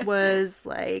archaeologist. It was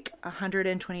like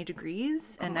 120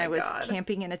 degrees and I was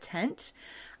camping in a tent.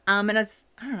 And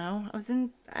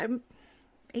I'm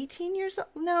 18 years old.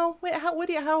 No, wait,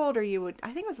 how old are you? I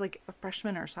think it was like a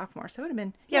freshman or a sophomore. So it would have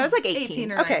been, it was like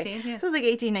 18 or 19. Yeah. So it was like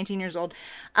 18, 19 years old.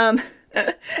 And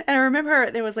I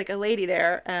remember there was like a lady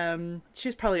there. She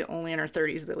was probably only in her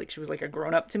 30s, but like she was like a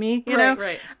grown up to me, you know?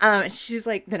 Right. And she was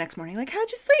like the next morning, like,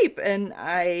 how'd you sleep? And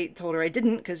I told her I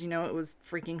didn't because, it was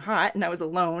freaking hot and I was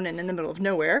alone and in the middle of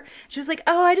nowhere. She was like,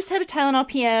 oh, I just had a Tylenol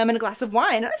PM and a glass of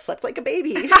wine and I slept like a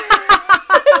baby.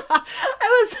 That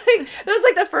was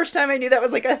like the first time I knew that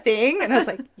was like a thing. And I was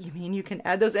like, you mean you can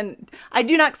add those? And I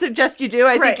do not suggest you do.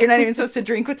 I think you're not even supposed to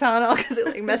drink with Tylenol because it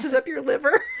like messes up your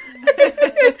liver.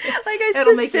 Like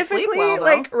I specifically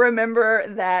remember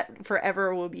that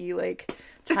forever will be like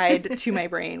tied to my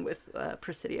brain with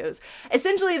presidios.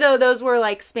 Essentially, though, those were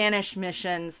like Spanish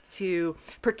missions to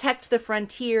protect the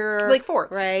frontier, like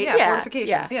forts, right? Yeah,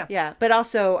 fortifications. Yeah. But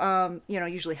also,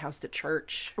 usually housed a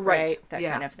church, right? That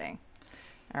kind of thing.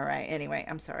 All right. Anyway,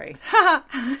 I'm sorry.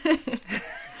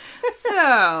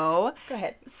 So, go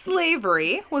ahead.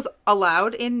 Slavery was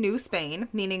allowed in New Spain,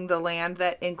 meaning the land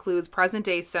that includes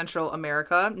present-day Central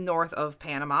America, north of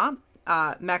Panama,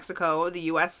 Mexico, the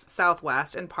U.S.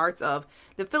 Southwest, and parts of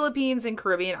the Philippines and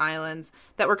Caribbean islands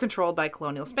that were controlled by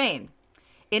colonial Spain.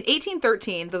 In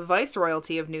 1813, the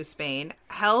Viceroyalty of New Spain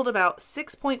held about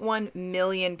 6.1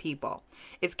 million people.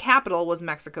 Its capital was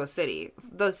Mexico City,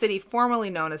 the city formerly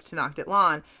known as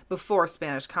Tenochtitlan before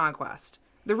Spanish conquest.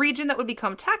 The region that would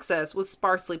become Texas was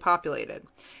sparsely populated.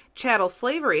 Chattel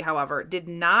slavery, however, did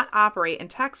not operate in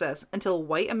Texas until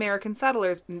white American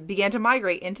settlers began to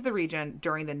migrate into the region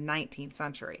during the 19th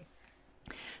century.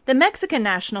 The Mexican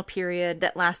national period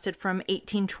that lasted from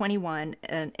 1821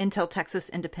 until Texas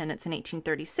independence in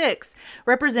 1836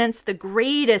 represents the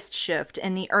greatest shift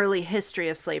in the early history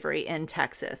of slavery in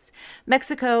Texas.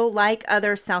 Mexico, like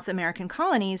other South American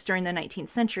colonies during the 19th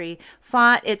century,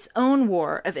 fought its own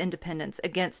war of independence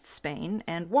against Spain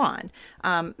and won.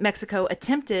 Mexico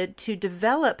attempted to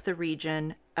develop the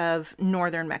region of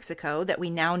northern Mexico that we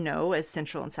now know as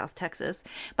Central and South Texas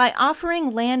by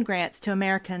offering land grants to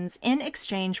Americans in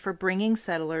exchange for bringing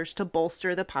settlers to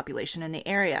bolster the population in the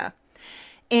area.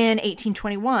 In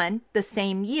 1821, the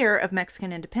same year of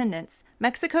Mexican independence,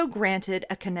 Mexico granted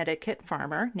a Connecticut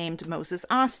farmer named Moses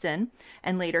Austin,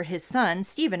 and later his son,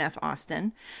 Stephen F.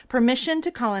 Austin, permission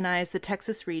to colonize the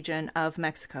Texas region of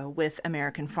Mexico with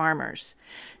American farmers.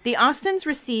 The Austins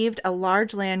received a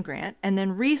large land grant and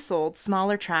then resold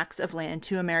smaller tracts of land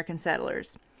to American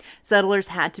settlers. Settlers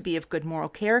had to be of good moral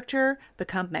character,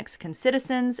 become Mexican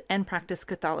citizens, and practice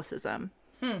Catholicism.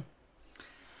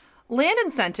 Land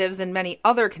incentives and many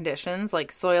other conditions,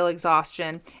 like soil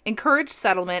exhaustion, encouraged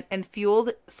settlement and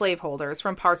fueled slaveholders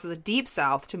from parts of the Deep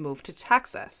South to move to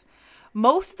Texas.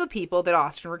 Most of the people that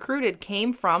Austin recruited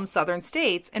came from southern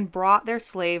states and brought their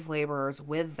slave laborers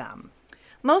with them.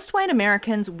 Most white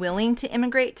Americans willing to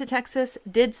immigrate to Texas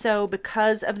did so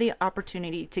because of the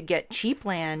opportunity to get cheap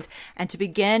land and to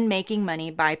begin making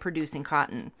money by producing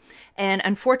cotton. And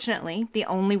unfortunately, the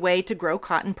only way to grow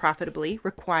cotton profitably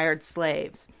required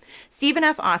slaves. Stephen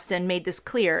F. Austin made this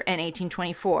clear in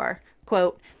 1824.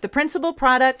 Quote, "The principal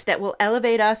product that will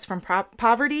elevate us from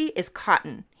poverty is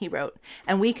cotton," he wrote,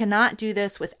 "and we cannot do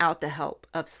this without the help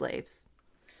of slaves."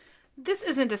 This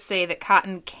isn't to say that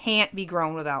cotton can't be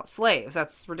grown without slaves.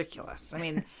 That's ridiculous. I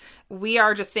mean, we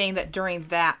are just saying that during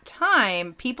that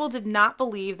time, people did not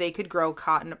believe they could grow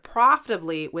cotton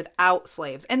profitably without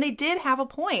slaves. And they did have a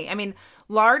point. I mean,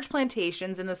 large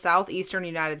plantations in the southeastern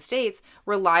United States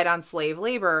relied on slave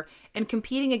labor, and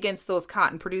competing against those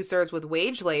cotton producers with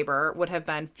wage labor would have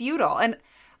been futile. And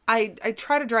I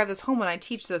try to drive this home when I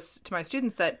teach this to my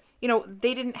students that, you know,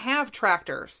 they didn't have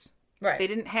tractors. Right. They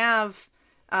didn't have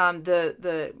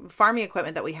the farming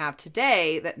equipment that we have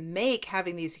today that make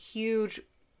having these huge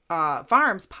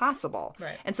farms possible.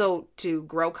 Right. And so to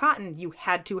grow cotton, you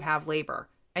had to have labor.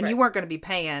 And you Right. weren't going to be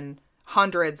paying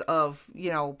hundreds of, you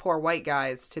know, poor white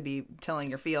guys to be tilling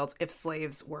your fields if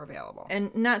slaves were available.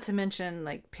 And not to mention,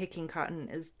 like, picking cotton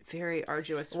is very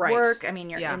arduous Right. work. I mean,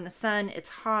 you're Yeah. in the sun, it's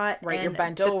hot. Right, and you're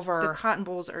bent the over. cotton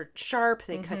bolls are sharp.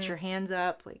 They cut your hands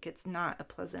up. Like, it's not a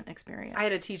pleasant experience. I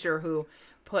had a teacher who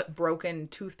put broken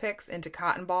toothpicks into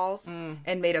cotton balls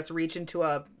and made us reach into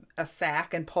a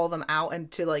sack and pull them out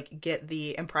and to, like, get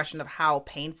the impression of how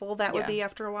painful that would Yeah. be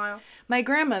after a while. My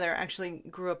grandmother actually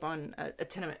grew up on a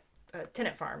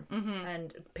tenant farm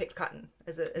and picked cotton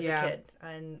as a Yeah. kid.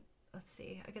 And let's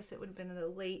see, I guess it would have been in the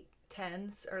late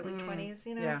 10s, early 20s,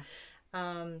 you know? Yeah.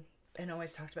 And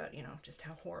always talked about, you know, just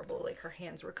how horrible, like, her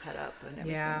hands were cut up and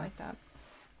everything Yeah. like that.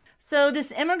 So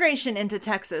this immigration into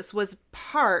Texas was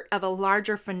part of a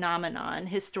larger phenomenon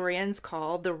historians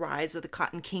call the rise of the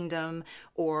Cotton Kingdom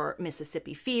or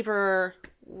Mississippi Fever.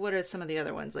 What are some of the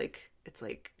other ones? Like, it's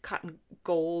like Cotton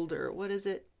Gold, or what is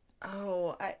it?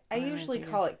 Oh, I usually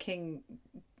call it King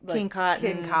Cotton.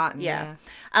 King Cotton. Yeah.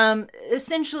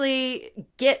 Essentially,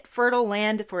 get fertile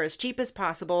land for as cheap as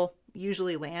possible,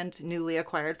 usually land newly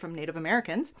acquired from Native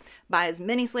Americans, buy as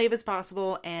many slaves as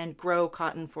possible, and grow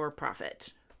cotton for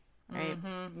profit. Right?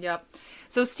 Yep.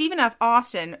 So Stephen F.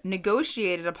 Austin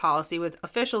negotiated a policy with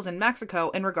officials in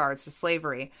Mexico in regards to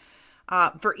slavery.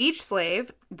 For each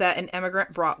slave that an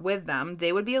immigrant brought with them,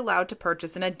 they would be allowed to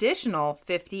purchase an additional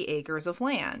 50 acres of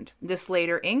land. This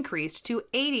later increased to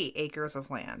 80 acres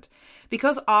of land,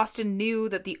 because Austin knew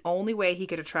that the only way he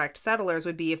could attract settlers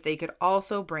would be if they could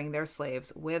also bring their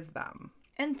slaves with them.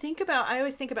 And I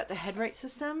always think about the headright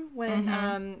system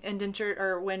when indentured,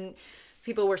 or when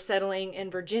people were settling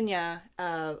in Virginia,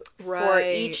 for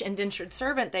Right. each indentured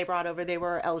servant they brought over, they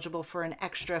were eligible for an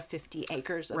extra 50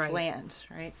 acres of Right. land,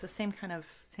 right? So same kind of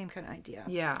idea.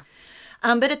 Yeah.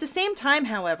 But at the same time,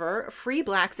 however, free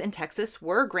blacks in Texas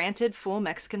were granted full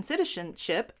Mexican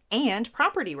citizenship and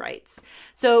property rights.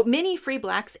 So many free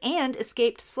blacks and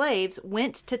escaped slaves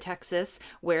went to Texas,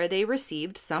 where they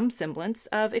received some semblance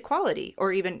of equality,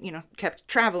 or even, kept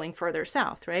traveling further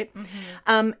south, right?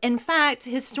 In fact,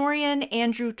 historian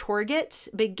Andrew Torgett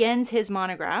begins his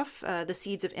monograph, The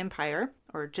Seeds of Empire,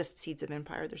 or just Seeds of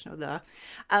Empire, there's no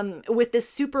with this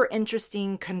super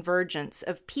interesting convergence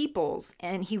of peoples,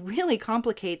 and he really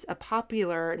complicates a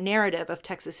popular narrative of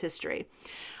Texas history.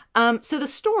 So the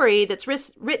story that's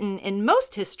written in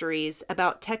most histories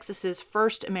about Texas's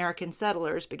first American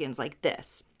settlers begins like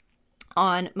this.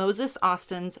 On Moses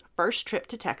Austin's first trip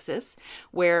to Texas,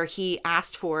 where he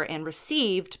asked for and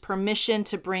received permission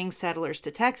to bring settlers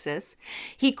to Texas,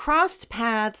 he crossed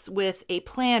paths with a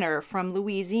planter from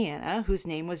Louisiana whose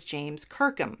name was James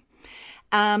Kirkham.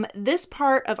 This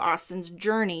part of Austin's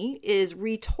journey is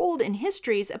retold in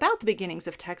histories about the beginnings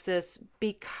of Texas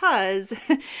because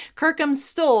Kirkham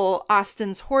stole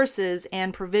Austin's horses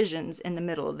and provisions in the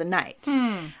middle of the night.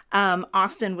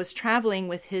 Austin was traveling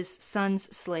with his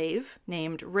son's slave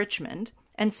named Richmond.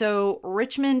 And so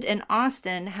Richmond and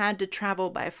Austin had to travel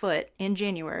by foot in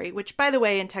January, which, by the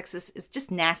way, in Texas is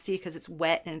just nasty because it's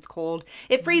wet and it's cold.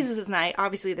 It freezes at night.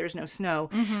 Obviously, there's no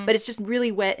snow, but it's just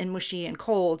really wet and mushy and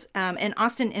cold. And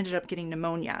Austin ended up getting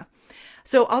pneumonia.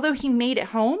 So although he made it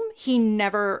home, he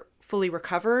never fully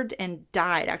recovered and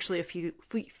died actually a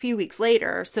few weeks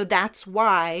later. So that's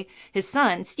why his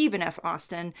son, Stephen F.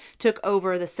 Austin, took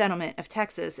over the settlement of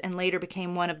Texas and later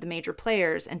became one of the major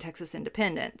players in Texas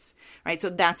independence, right? So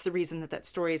that's the reason that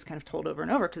story is kind of told over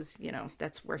and over because,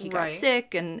 that's where he got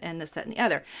sick and this, that, and the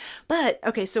other. But,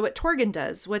 okay, so what Torgin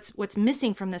does, what's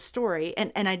missing from this story,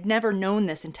 and I'd never known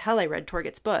this until I read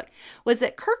Torgett's book, was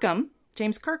that Kirkham,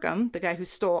 James Kirkham, the guy who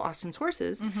stole Austin's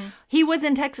horses, he was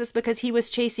in Texas because he was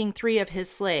chasing 3 of his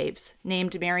slaves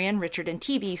named Marion, Richard, and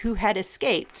Tevye, who had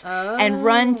escaped and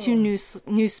run to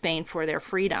New Spain for their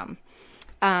freedom.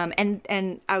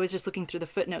 And I was just looking through the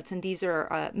footnotes, and these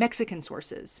are Mexican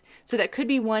sources. So that could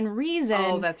be one reason.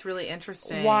 Oh, that's really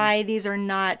interesting. Why these are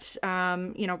not,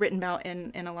 written about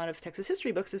in a lot of Texas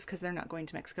history books is because they're not going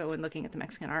to Mexico and looking at the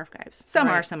Mexican archives. Some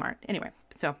are, some aren't. Anyway,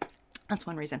 so that's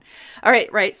one reason. All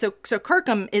right. So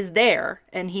Kirkham is there,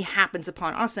 and he happens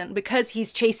upon Austin because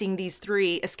he's chasing these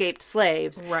 3 escaped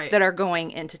slaves that are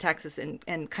going into Texas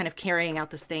and kind of carrying out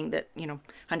this thing that,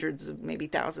 hundreds of maybe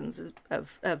thousands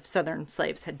of Southern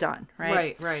slaves had done,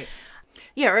 right? Right.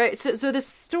 Yeah, right. So this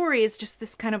story is just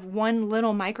this kind of one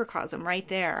little microcosm right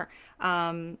there.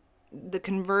 The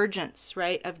convergence,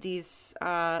 right, of these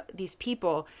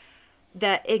people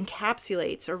that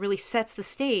encapsulates or really sets the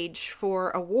stage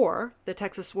for a war, the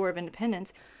Texas War of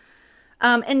Independence.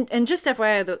 And just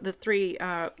FYI, the 3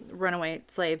 runaway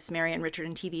slaves, Marion, Richard,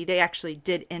 and Tevye, they actually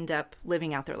did end up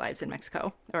living out their lives in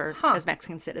Mexico or as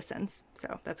Mexican citizens.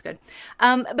 So that's good.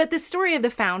 But the story of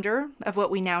the founder of what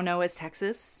we now know as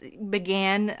Texas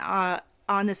began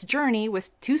on this journey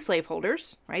with 2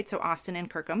 slaveholders, right? So Austin and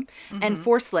Kirkham, and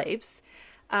 4 slaves.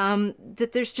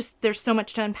 That there's so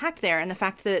much to unpack there. And the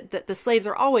fact that the slaves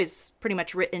are always pretty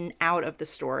much written out of the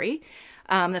story.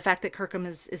 The fact that Kirkham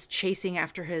is chasing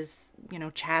after his,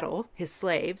 chattel, his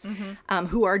slaves,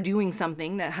 who are doing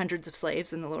something that hundreds of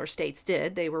slaves in the lower states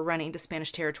did. They were running to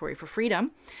Spanish territory for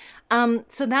freedom.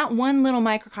 So that one little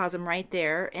microcosm right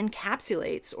there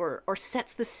encapsulates or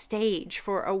sets the stage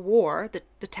for a war,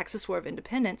 the Texas War of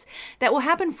Independence, that will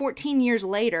happen 14 years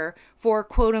later for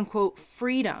quote unquote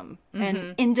freedom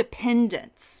and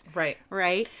independence. Right.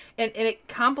 And it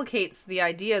complicates the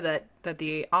idea that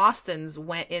the Austins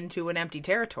went into an empty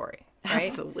territory. Right?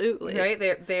 Absolutely.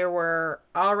 Right? There were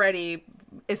already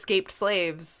escaped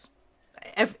slaves,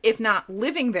 if not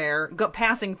living there,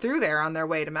 passing through there on their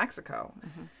way to Mexico.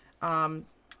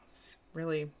 It's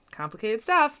really complicated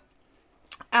stuff.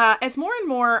 As more and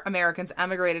more Americans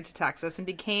emigrated to Texas and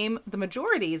became the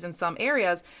majorities in some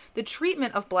areas, the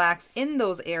treatment of blacks in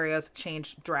those areas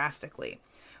changed drastically.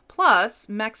 Plus,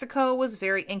 Mexico was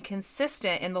very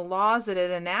inconsistent in the laws that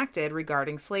it enacted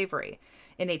regarding slavery.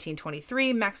 In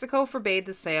 1823, Mexico forbade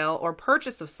the sale or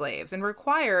purchase of slaves and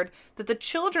required that the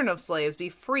children of slaves be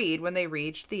freed when they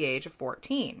reached the age of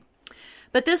 14.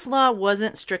 But this law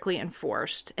wasn't strictly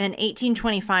enforced. An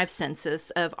 1825 census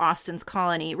of Austin's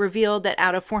colony revealed that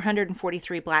out of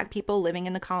 443 black people living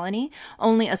in the colony,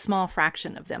 only a small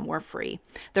fraction of them were free.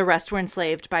 The rest were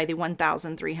enslaved by the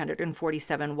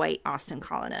 1,347 white Austin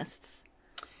colonists.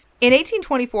 In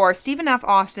 1824, Stephen F.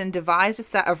 Austin devised a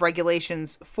set of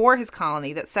regulations for his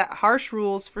colony that set harsh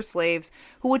rules for slaves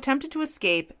who attempted to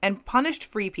escape and punished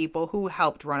free people who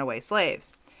helped runaway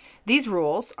slaves. These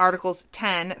rules, Articles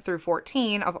 10 through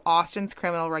 14 of Austin's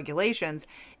criminal regulations,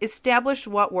 established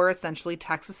what were essentially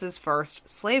Texas's first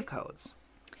slave codes.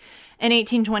 In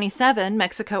 1827,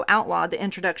 Mexico outlawed the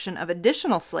introduction of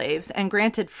additional slaves and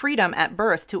granted freedom at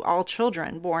birth to all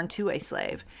children born to a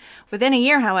slave. Within a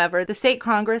year, however, the state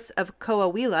Congress of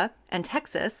Coahuila and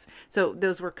Texas, so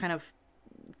those were kind of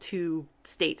two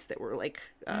states that were like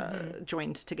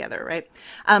joined together, right?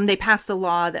 They passed a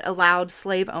law that allowed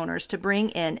slave owners to bring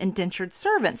in indentured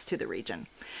servants to the region.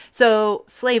 So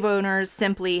slave owners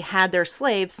simply had their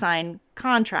slaves sign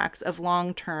contracts of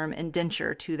long-term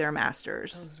indenture to their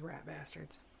masters. Those rat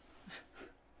bastards.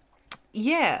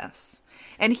 Yes.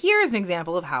 And here is an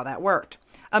example of how that worked.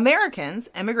 Americans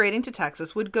emigrating to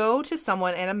Texas would go to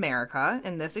someone in America,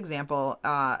 in this example,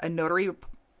 a notary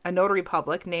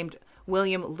public named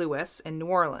William Lewis in New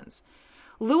Orleans.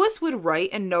 Lewis would write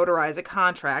and notarize a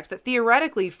contract that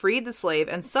theoretically freed the slave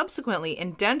and subsequently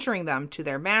indenturing them to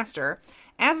their master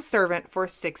as a servant for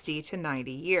 60 to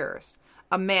 90 years.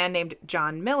 A man named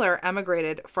John Miller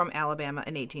emigrated from Alabama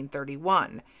in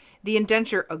 1831. The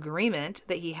indenture agreement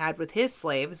that he had with his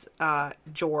slaves,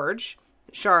 George,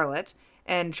 Charlotte,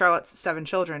 and Charlotte's 7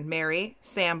 children, Mary,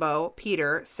 Sambo,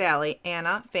 Peter, Sally,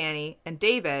 Anna, Fanny, and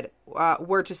David,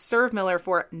 were to serve Miller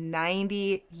for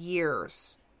 90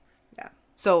 years. Yeah.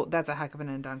 So that's a heck of an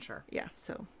indenture. Yeah,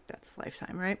 so that's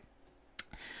lifetime, right?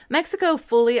 Mexico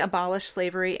fully abolished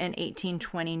slavery in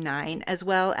 1829, as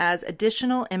well as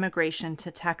additional immigration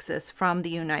to Texas from the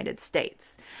United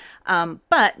States.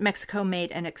 But Mexico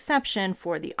made an exception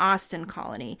for the Austin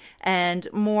colony, and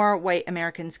more white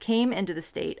Americans came into the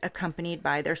state accompanied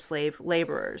by their slave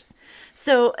laborers.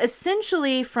 So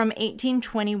essentially, from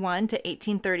 1821 to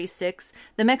 1836,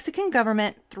 the Mexican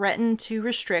government threatened to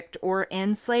restrict or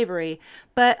end slavery,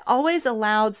 but always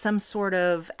allowed some sort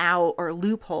of out or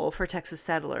loophole for Texas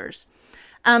settlers.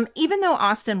 Even though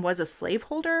Austin was a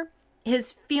slaveholder,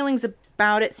 his feelings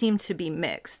about it seemed to be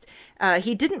mixed.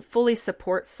 He didn't fully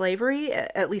support slavery,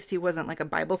 at least he wasn't like a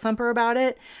Bible thumper about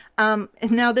it.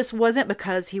 Now, this wasn't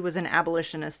because he was an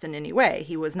abolitionist in any way.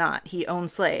 He was not. He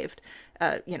owned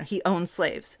he owned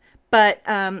slaves. But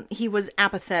he was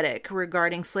apathetic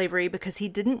regarding slavery because he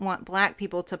didn't want black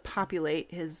people to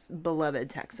populate his beloved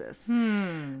Texas.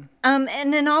 And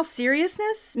in all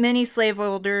seriousness, many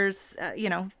slaveholders,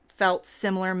 felt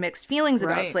similar mixed feelings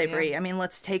about slavery. Yeah. I mean,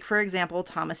 let's take, for example,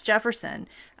 Thomas Jefferson,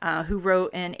 who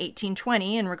wrote in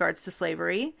 1820 in regards to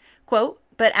slavery, quote,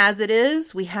 "But as it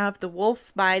is, we have the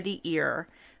wolf by the ear,"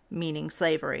 meaning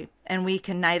slavery, "and we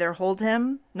can neither hold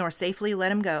him nor safely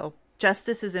let him go.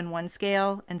 Justice is in one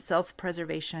scale and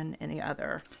self-preservation in the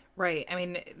other." Right. I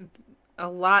mean, a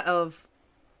lot of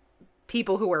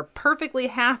people who were perfectly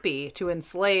happy to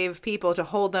enslave people, to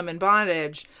hold them in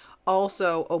bondage,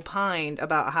 also opined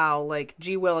about how, like,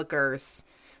 gee willikers,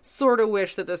 sort of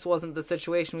wish that this wasn't the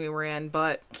situation we were in,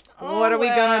 but what are we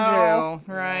gonna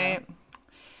do, right?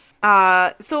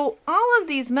 Yeah. So all of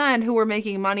these men who were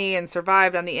making money and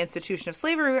survived on the institution of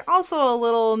slavery were also a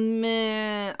little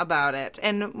meh about it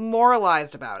and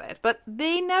moralized about it, but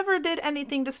they never did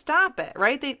anything to stop it,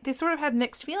 right? They sort of had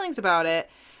mixed feelings about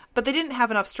it, but they didn't have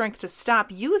enough strength to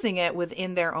stop using it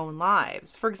within their own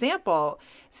lives. For example,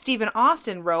 Stephen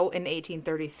Austin wrote in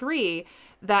 1833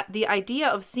 that the idea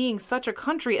of seeing such a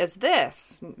country as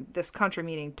this country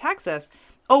meaning Texas,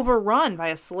 overrun by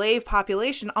a slave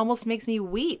population almost makes me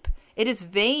weep. It is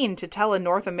vain to tell a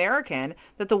North American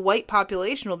that the white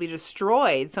population will be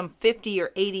destroyed some 50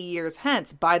 or 80 years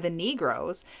hence by the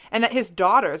Negroes, and that his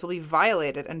daughters will be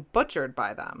violated and butchered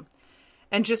by them.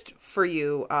 And just for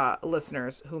you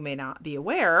listeners who may not be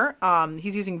aware,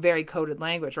 he's using very coded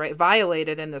language, right?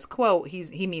 Violated in this quote,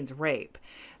 he means rape.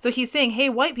 So he's saying, hey,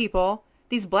 white people,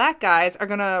 these black guys are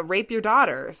going to rape your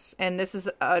daughters. And this is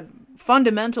a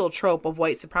fundamental trope of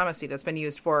white supremacy that's been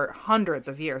used for hundreds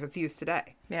of years. It's used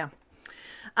today. Yeah.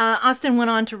 Austin went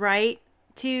on to write,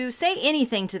 "To say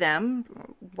anything to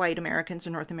them," white Americans or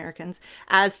North Americans,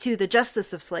 "as to the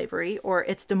justice of slavery or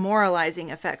its demoralizing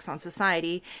effects on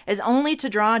society is only to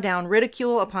draw down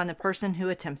ridicule upon the person who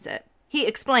attempts it." He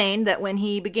explained that when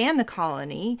he began the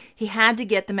colony, he had to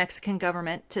get the Mexican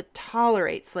government to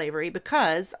tolerate slavery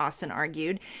because, Austin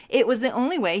argued, it was the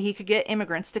only way he could get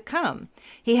immigrants to come.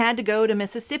 He had to go to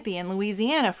Mississippi and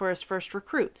Louisiana for his first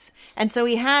recruits, and so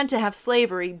he had to have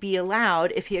slavery be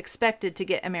allowed if he expected to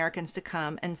get Americans to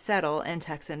come and settle in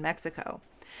Texan Mexico.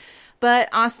 But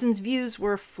Austin's views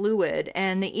were fluid,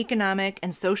 and the economic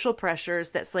and social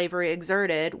pressures that slavery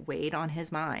exerted weighed on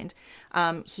his mind.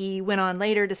 He went on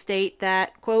later to state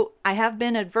that, quote, "I have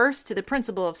been adverse to the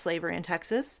principle of slavery in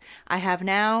Texas. I have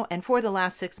now, and for the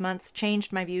last 6 months,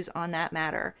 changed my views on that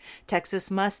matter. Texas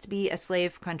must be a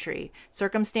slave country.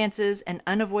 Circumstances and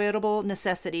unavoidable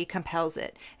necessity compels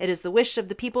it. It is the wish of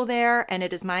the people there, and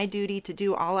it is my duty to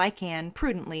do all I can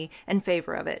prudently in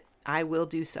favor of it. I will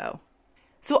do so."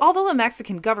 So although the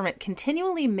Mexican government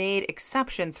continually made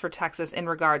exceptions for Texas in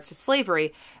regards to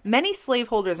slavery, many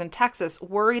slaveholders in Texas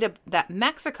worried that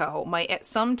Mexico might at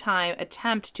some time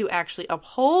attempt to actually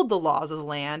uphold the laws of the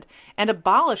land and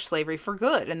abolish slavery for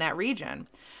good in that region.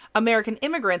 American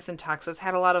immigrants in Texas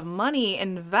had a lot of money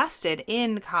invested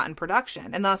in cotton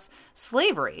production and thus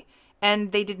slavery,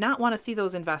 and they did not want to see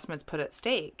those investments put at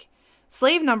stake.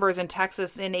 Slave numbers in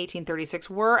Texas in 1836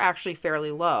 were actually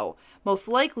fairly low, most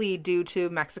likely due to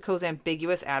Mexico's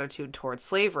ambiguous attitude towards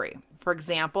slavery. For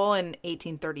example, in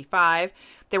 1835,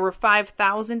 there were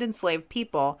 5,000 enslaved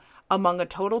people among a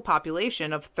total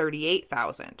population of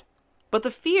 38,000. But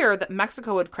the fear that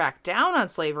Mexico would crack down on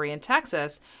slavery in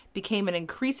Texas became an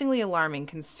increasingly alarming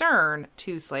concern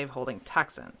to slaveholding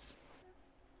Texans.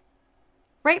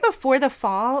 Right before the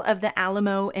fall of the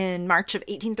Alamo in March of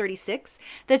 1836,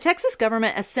 the Texas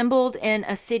government assembled in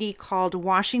a city called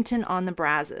Washington on the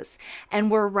Brazos and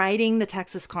were writing the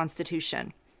Texas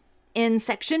Constitution. In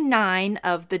Section 9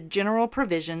 of the General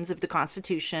Provisions of the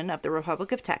Constitution of the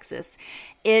Republic of Texas,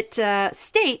 it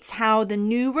states how the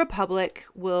new republic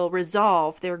will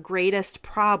resolve their greatest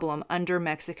problem under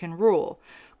Mexican rule.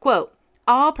 Quote,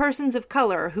 "All persons of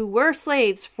color who were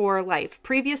slaves for life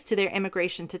previous to their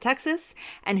immigration to Texas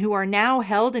and who are now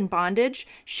held in bondage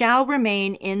shall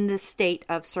remain in the state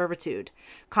of servitude.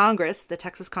 Congress, the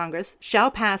Texas Congress, shall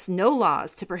pass no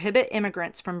laws to prohibit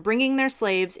immigrants from bringing their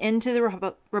slaves into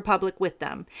the republic with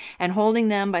them and holding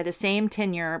them by the same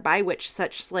tenure by which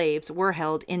such slaves were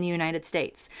held in the United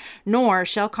States. Nor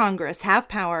shall Congress have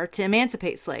power to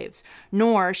emancipate slaves,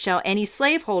 nor shall any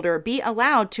slaveholder be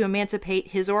allowed to emancipate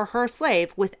his or her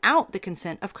slave without the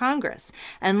consent of Congress,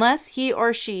 unless he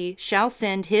or she shall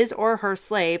send his or her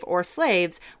slave or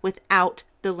slaves without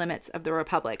the limits of the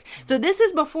republic." So this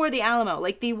is before the Alamo.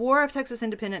 Like, the War of Texas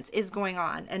Independence is going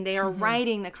on, and they are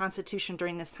writing the Constitution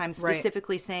during this time,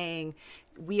 specifically saying,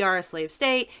 we are a slave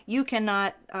state. You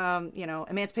cannot,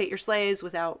 emancipate your slaves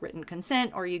without written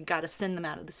consent, or you got to send them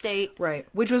out of the state. Right.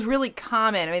 Which was really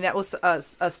common. I mean, that was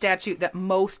a statute that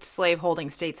most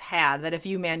slaveholding states had, that if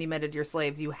you manumitted your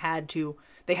slaves, they had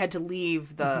to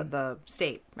leave the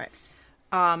state. Right.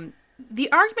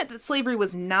 The argument that slavery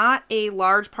was not a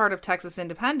large part of Texas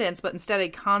independence, but instead a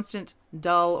constant,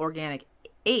 dull, organic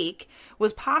ache,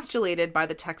 was postulated by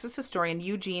the Texas historian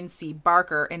Eugene C.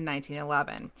 Barker in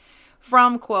 1911.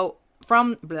 From Public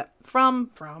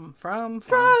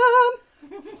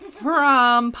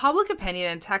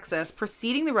Opinion in Texas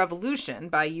Preceding the Revolution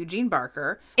by Eugene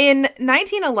Barker. In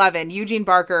 1911, Eugene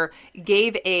Barker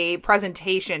gave a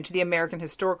presentation to the American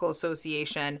Historical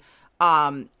Association,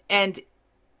 and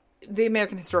the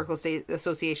American Historical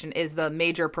Association is the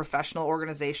major professional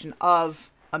organization of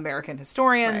American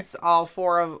historians. Right. All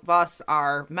four of us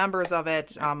are members of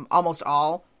it. Almost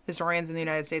all historians in the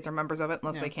United States are members of it,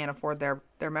 unless they can't afford their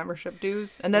membership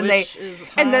dues. And then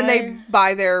they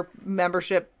buy their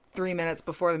membership 3 minutes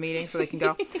before the meeting so they can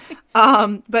go.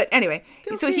 But anyway,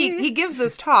 so he gives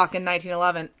this talk in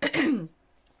 1911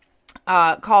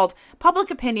 called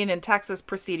Public Opinion in Texas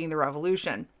Preceding the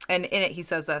Revolution. And in it he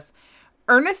says this: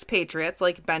 "Earnest patriots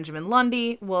like Benjamin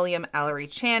Lundy, William Ellery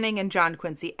Channing, and John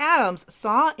Quincy Adams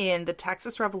saw in the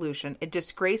Texas Revolution a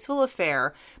disgraceful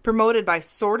affair promoted by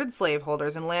sordid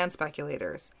slaveholders and land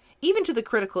speculators. Even to the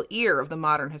critical ear of the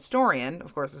modern historian,"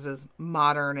 of course this is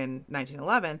modern in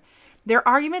 1911, "their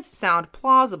arguments sound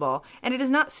plausible, and it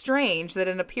is not strange that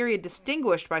in a period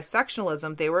distinguished by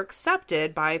sectionalism they were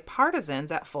accepted by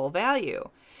partisans at full value.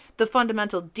 The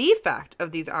fundamental defect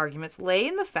of these arguments lay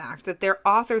in the fact that their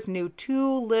authors knew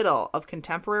too little of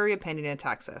contemporary opinion in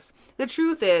Texas. The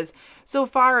truth is, so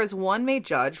far as one may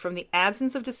judge from the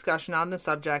absence of discussion on the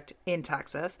subject in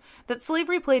Texas, that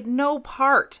slavery played no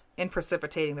part in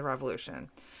precipitating the revolution.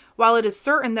 While it is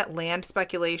certain that land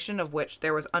speculation, of which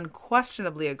there was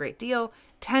unquestionably a great deal,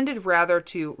 tended rather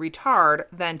to retard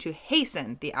than to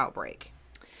hasten the outbreak."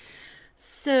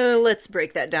 So let's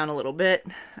break that down a little bit.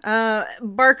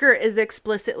 Barker is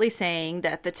explicitly saying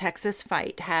that the Texas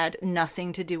fight had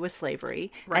nothing to do with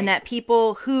slavery, and that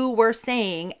people who were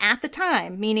saying at the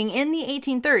time, meaning in the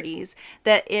 1830s,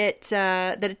 that it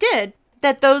did,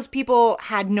 that those people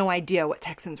had no idea what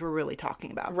Texans were really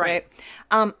talking about. Right.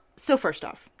 So first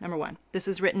off, Number one. This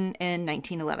is written in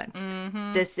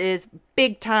 1911. This is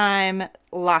big time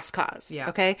Lost Cause. Yeah.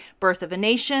 Okay. Birth of a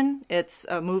Nation. It's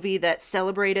a movie that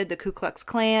celebrated the Ku Klux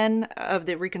Klan of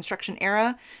the Reconstruction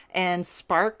era and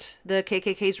sparked the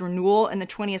KKK's renewal in the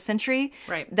 20th century.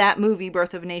 Right. That movie,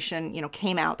 Birth of a Nation,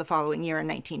 came out the following year in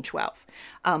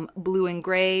 1912. Blue and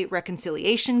gray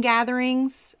reconciliation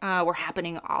gatherings were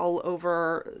happening all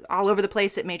over the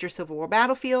place at major Civil War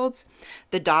battlefields.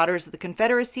 The Daughters of the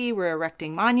Confederacy were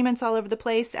erecting monuments all over the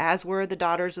place, as were the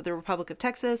Daughters of the Republic of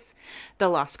Texas. The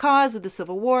Lost Cause of the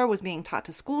Civil War was being taught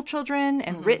to school children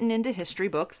and written into history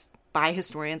books by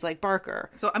historians like Barker.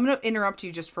 So I'm going to interrupt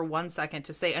you just for 1 second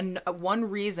to say one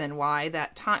reason why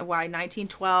why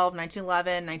 1912,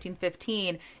 1911,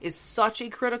 1915 is such a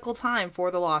critical time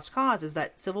for the Lost Cause is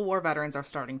that Civil War veterans are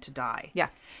starting to die. Yeah.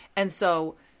 And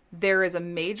so there is a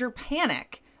major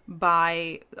panic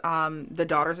by the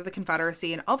Daughters of the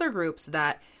Confederacy and other groups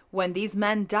that when these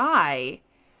men die,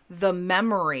 the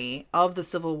memory of the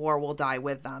Civil War will die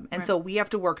with them. And so we have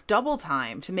to work double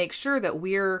time to make sure that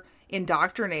we're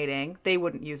indoctrinating. They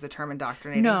wouldn't use the term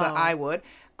indoctrinating, No. but I would.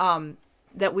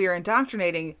 That we are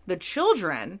indoctrinating the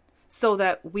children so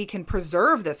that we can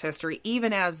preserve this history,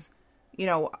 even as,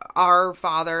 our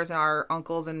fathers, our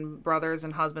uncles and brothers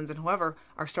and husbands and whoever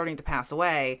are starting to pass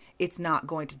away. It's not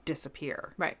going to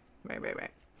disappear. Right.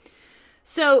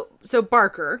 So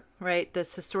Barker, right,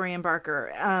 this historian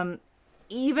Barker,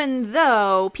 even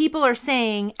though people are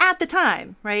saying at the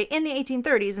time, right, in the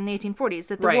 1830s and the 1840s,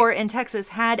 that the Right. war in Texas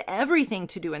had everything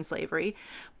to do in slavery,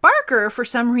 Barker, for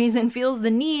some reason, feels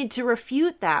the need to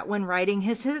refute that when writing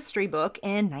his history book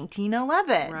in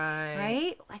 1911.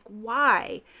 Right. Like,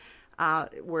 why?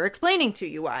 We're explaining to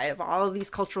you why, of all of these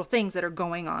cultural things that are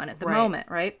going on at the Right. moment,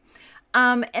 right?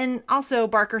 And also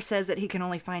Barker says that he can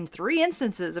only find 3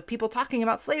 instances of people talking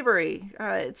about slavery.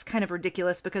 It's kind of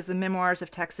ridiculous because the memoirs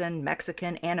of Texan,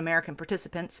 Mexican, and American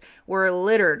participants were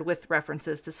littered with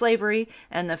references to slavery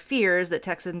and the fears that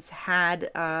Texans had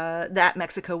that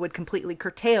Mexico would completely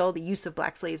curtail the use of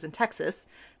black slaves in Texas,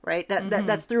 right?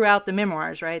 That's throughout the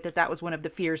memoirs, right? That was one of the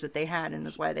fears that they had and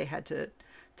is why they had to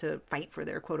fight for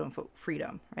their quote-unquote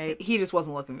freedom, right? He just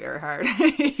wasn't looking very hard.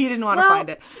 He didn't want to find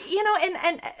it.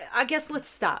 And I guess let's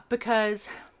stop because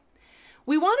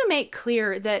we want to make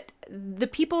clear that the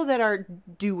people that are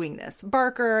doing this,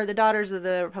 Barker, the Daughters of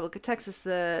the Republic of Texas,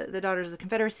 the Daughters of the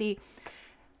Confederacy,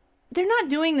 they're not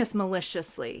doing this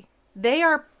maliciously. They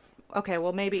are, okay,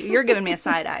 well, maybe you're giving me a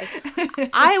side eye.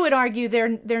 I would argue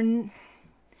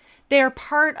they're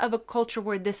part of a culture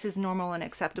where this is normal and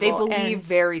acceptable. They believe and,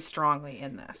 very strongly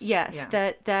in this. yes,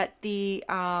 Yeah. that the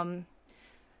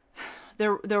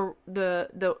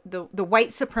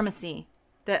white supremacy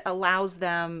that allows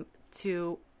them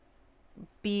to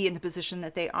be in the position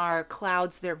that they are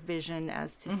clouds their vision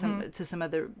as to some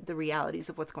of the realities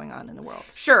of what's going on in the world.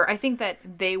 Sure, I think that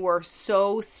they were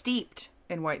so steeped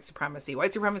in white supremacy.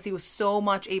 White supremacy was so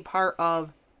much a part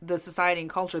of the society and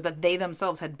culture that they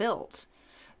themselves had built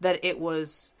that it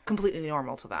was completely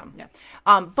normal to them. Yeah.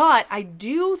 But I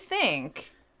do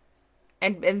think,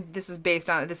 and this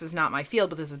is not my field,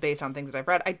 but this is based on things that I've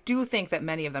read. I do think that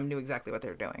many of them knew exactly what they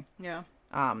were doing. Yeah.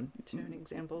 Two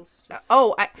examples.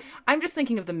 I'm just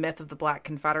thinking of the myth of the Black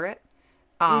Confederate,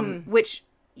 which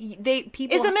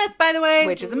people Is a myth, by the way.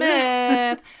 which is a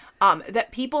myth,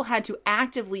 that people had to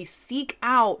actively seek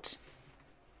out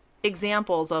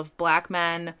examples of Black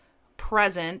men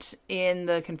present in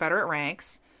the Confederate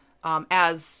ranks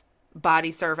as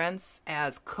body servants,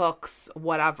 as cooks,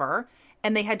 whatever.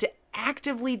 And they had to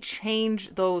actively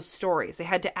change those stories. They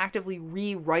had to actively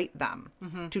rewrite them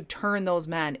to turn those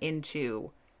men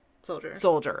into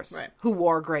soldiers Right. who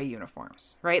wore gray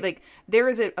uniforms, right? Like there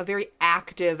is a very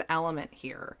active element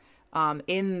here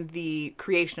in the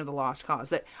creation of the Lost Cause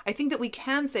that I think that we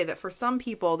can say that for some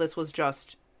people, this was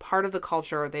just part of the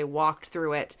culture. They walked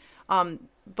through it.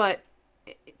 But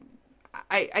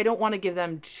I don't want to give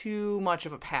them too much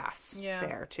of a pass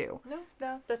there too.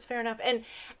 No, that's fair enough.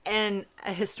 And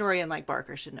a historian like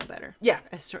Barker should know better. Yeah.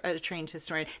 A trained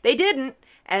historian. They didn't,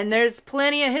 and there's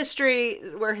plenty of history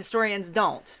where historians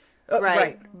don't.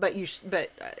 Right. But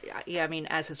I mean,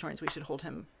 as historians, we should hold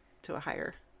him to a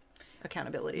higher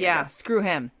accountability. I Yeah, guess. screw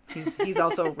him. He's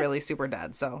also really super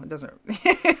dead, so it doesn't.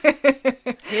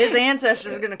 His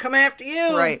ancestors are going to come after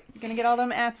you. Right. You're going to get all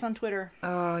them ats on Twitter.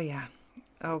 Oh, yeah.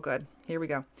 Oh, good. Here we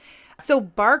go. So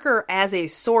Barker, as a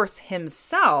source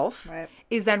himself, Right.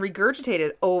 is then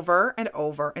regurgitated over and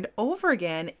over and over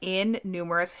again in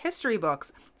numerous history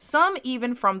books, some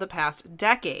even from the past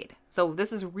decade. So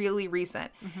this is really recent.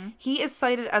 He is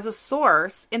cited as a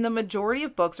source in the majority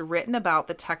of books written about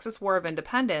the Texas War of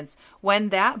Independence, when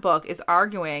that book is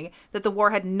arguing that the war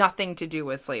had nothing to do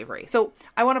with slavery. So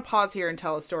I want to pause here and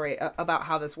tell a story about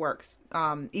how this works,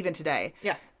 even today.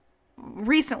 Yeah.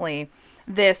 Recently,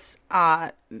 this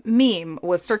meme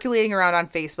was circulating around on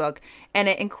Facebook, and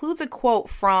it includes a quote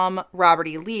from Robert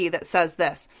E. Lee that says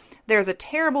this: "There's a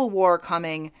terrible war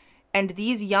coming, and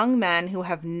these young men who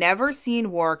have never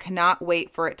seen war cannot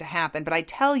wait for it to happen. But I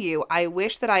tell you, I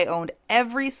wish that I owned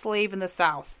every slave in the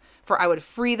South, for I would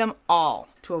free them all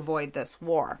to avoid this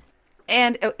war."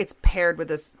 And it's paired with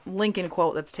this Lincoln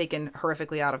quote that's taken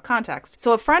horrifically out of context.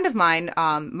 So a friend of mine,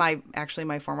 my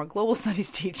former global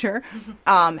studies teacher,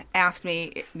 asked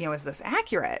me, is this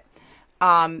accurate?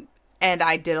 And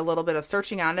I did a little bit of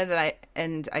searching on it,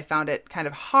 and I found it kind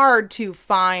of hard to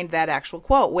find that actual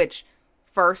quote, which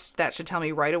first, that should tell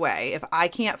me right away, if I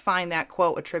can't find that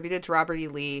quote attributed to Robert E.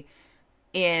 Lee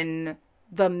in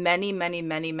the many, many,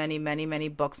 many, many, many, many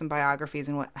books and biographies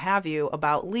and what have you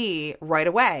about Lee right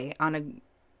away on a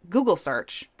Google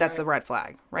search, that's a red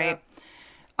flag, right?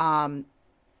 Yeah.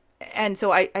 And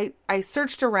so I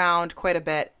searched around quite a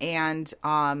bit and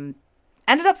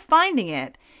ended up finding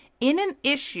it in an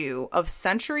issue of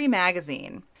Century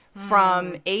Magazine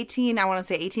from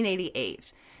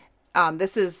 1888.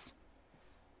 This is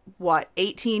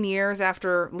 18 years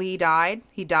after Lee died.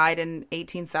 He died in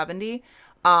 1870.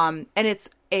 And it's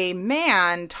a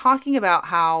man talking about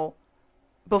how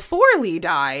before Lee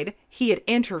died, he had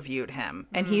interviewed him,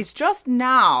 and he's just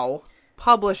now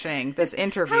publishing this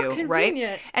interview,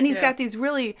 right? And he's got these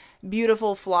really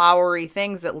beautiful, flowery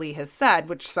things that Lee has said,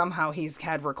 which somehow he's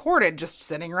had recorded just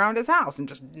sitting around his house and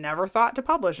just never thought to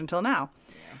publish until now.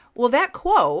 Yeah. Well, that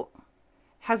quote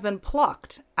has been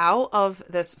plucked out of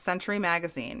this Century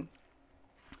Magazine,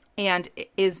 and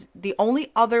is the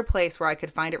only other place where I could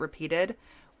find it repeated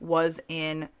was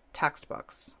in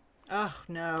textbooks. Oh,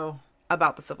 no.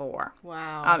 About the Civil War.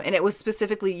 Wow. And it was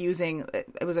specifically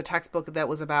it was a textbook that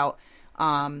was about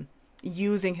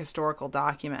using historical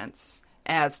documents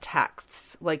as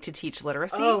texts, like to teach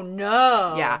literacy. Oh,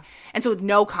 no. Yeah. And so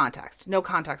no context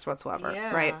whatsoever,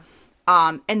 right?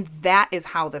 And that is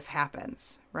how this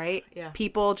happens, right? Yeah.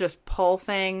 People just pull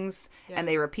things and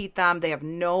they repeat them. They have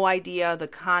no idea the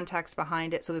context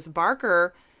behind it. So this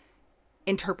Barker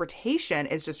interpretation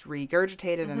is just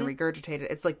regurgitated and regurgitated.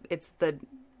 It's like, it's the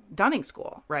Dunning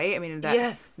School, right? I mean,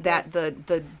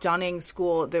 the Dunning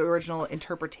School, the original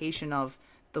interpretation of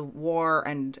the war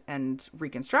and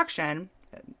Reconstruction,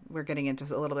 we're getting into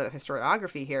a little bit of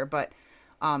historiography here, but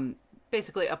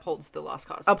basically upholds the lost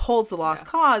cause.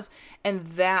 Cause, and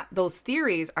that those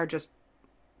theories are just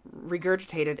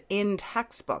regurgitated in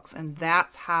textbooks, and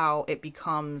that's how it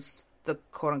becomes the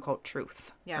quote unquote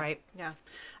truth. Yeah. Right. Yeah.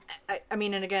 I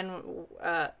mean, and again,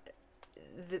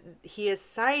 he is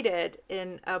cited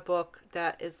in a book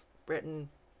that is written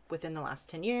within the last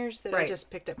 10 years that I just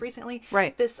picked up recently.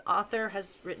 Right. This author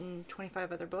has written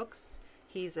 25 other books.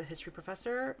 He's a history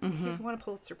professor. He's won a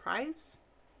Pulitzer Prize.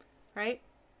 Right.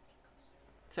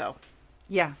 So,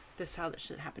 yeah, this is how this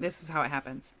should happen. This is how it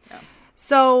happens. Yeah.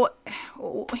 So,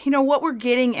 what we're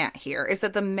getting at here is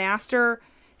that the master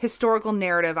historical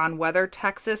narrative on whether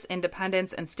Texas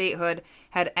independence and statehood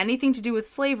had anything to do with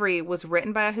slavery was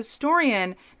written by a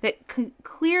historian that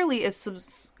clearly is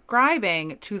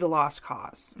subscribing to the lost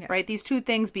cause, right? These two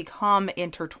things become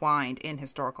intertwined in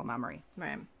historical memory.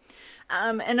 Right.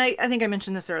 And I think I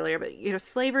mentioned this earlier, but,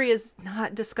 slavery is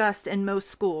not discussed in most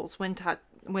schools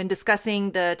when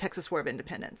discussing the Texas War of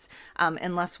Independence,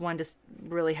 unless one just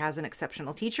really has an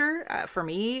exceptional teacher. For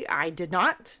me, I did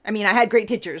not. I mean, I had great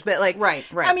teachers, but right.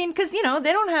 I mean, because, they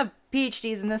don't have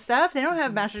PhDs in this stuff. They don't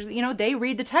have masters. They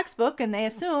read the textbook and they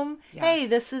assume, hey,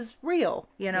 this is real.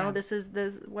 This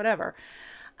is whatever.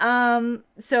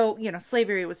 So,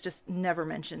 slavery was just never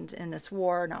mentioned in this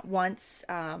war, not once.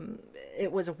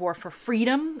 It was a war for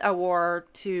freedom, a war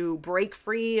to break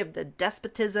free of the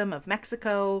despotism of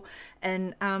Mexico.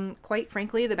 And, quite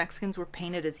frankly, the Mexicans were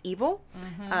painted as evil.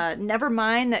 Never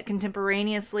mind that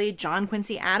contemporaneously John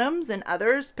Quincy Adams and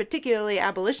others, particularly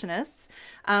abolitionists,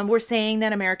 were saying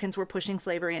that Americans were pushing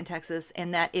slavery in Texas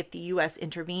and that if the U.S.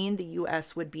 intervened, the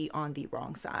U.S. would be on the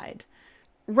wrong side.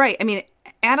 Right. I mean,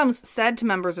 Adams said to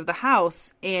members of the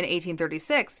House in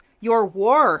 1836, "Your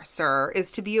war, sir,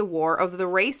 is to be a war of the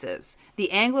races,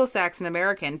 the Anglo-Saxon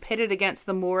American pitted against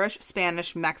the Moorish,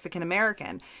 Spanish, Mexican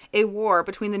American, a war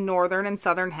between the northern and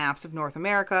southern halves of North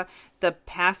America, the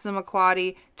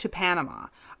Passamaquoddy to Panama.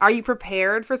 Are you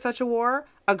prepared for such a war?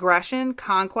 Aggression,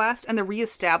 conquest, and the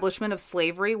reestablishment of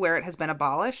slavery where it has been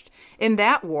abolished? In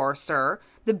that war, sir,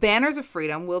 The banners of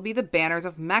freedom will be the banners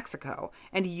of Mexico,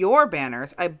 and your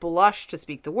banners, I blush to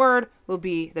speak the word, will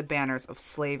be the banners of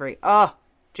slavery. Oh,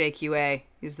 JQA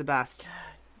is the best.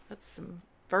 That's some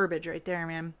verbiage right there,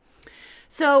 man.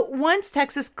 So once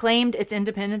Texas claimed its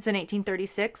independence in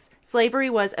 1836, slavery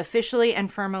was officially and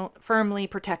firmly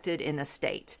protected in the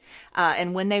state.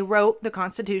 And when they wrote the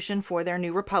Constitution for their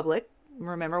new republic,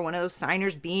 remember one of those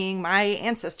signers being my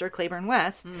ancestor, Claiborne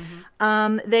West,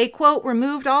 they, quote,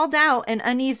 removed all doubt and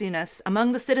uneasiness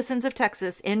among the citizens of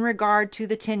Texas in regard to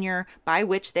the tenure by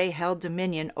which they held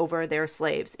dominion over their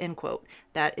slaves, end quote.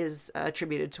 That is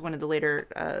attributed to one of the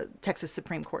later Texas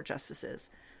Supreme Court justices.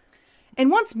 And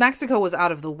once Mexico was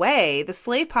out of the way, the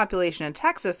slave population in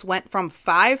Texas went from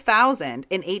 5,000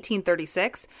 in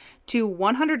 1836 to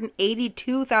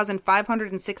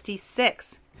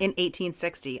 182,566 in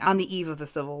 1860 on the eve of the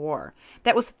Civil War.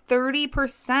 That was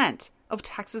 30% of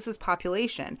Texas's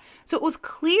population. So it was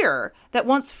clear that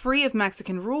once free of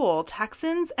Mexican rule,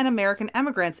 Texans and American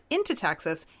immigrants into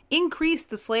Texas increased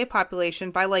the slave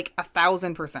population by like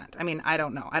 1,000%. I mean, I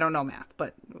don't know math,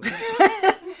 but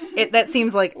that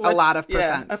seems like a lot of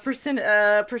percents.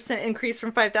 Yeah, a percent increase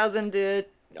from 5,000 to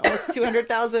almost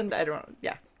 200,000. I don't know.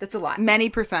 Yeah, that's a lot. Many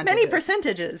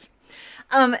percentages.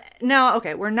 Now,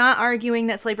 okay, we're not arguing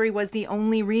that slavery was the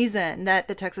only reason that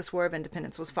the Texas War of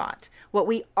Independence was fought. What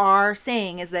we are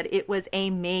saying is that it was a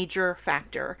major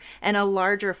factor and a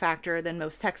larger factor than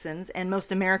most Texans and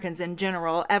most Americans in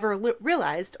general ever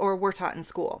realized or were taught in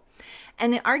school.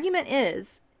 And the argument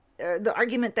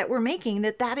that we're making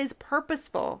that is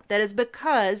purposeful. That is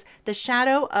because the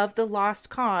shadow of the lost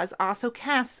cause also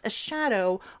casts a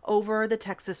shadow over the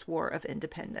Texas War of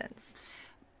Independence.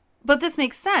 But this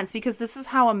makes sense because this is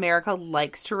how America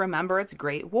likes to remember its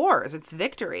great wars, its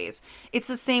victories. It's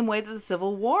the same way that the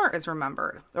Civil War is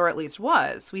remembered, or at least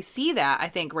was. We see that, I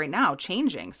think, right now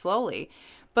changing slowly.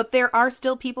 But there are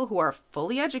still people who are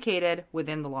fully educated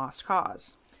within the lost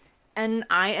cause. And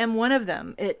I am one of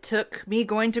them. It took me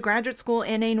going to graduate school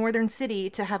in a northern city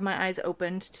to have my eyes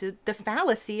opened to the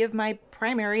fallacy of my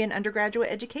primary and undergraduate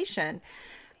education.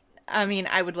 I mean,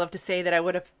 I would love to say that I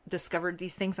would have discovered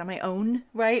these things on my own,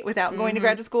 right? Without going to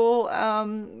graduate school,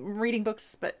 reading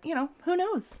books. But, who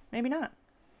knows? Maybe not.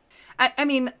 I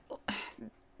mean,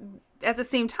 at the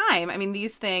same time,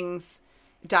 these things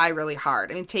die really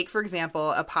hard. Take, for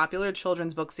example, a popular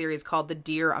children's book series called the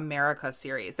Dear America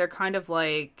series. They're kind of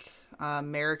like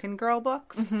American Girl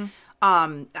books.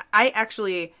 I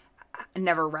actually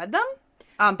never read them.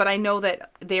 But I know that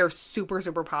they are super,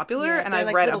 super popular, and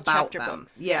I've read about them.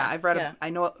 Books. Yeah, I've read. I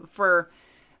know for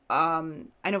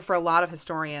a lot of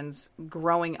historians,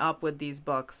 growing up with these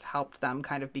books helped them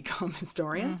kind of become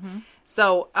historians.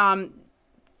 So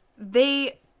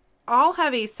they all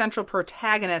have a central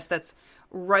protagonist that's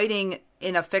writing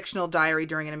in a fictional diary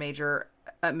during a major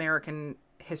American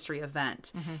history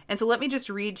event. And so let me just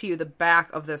read to you the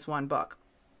back of this one book.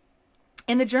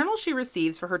 In the journal she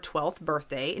receives for her 12th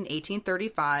birthday in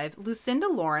 1835, Lucinda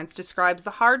Lawrence describes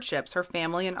the hardships her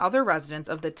family and other residents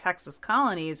of the Texas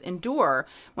colonies endure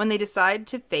when they decide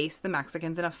to face the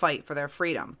Mexicans in a fight for their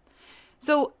freedom.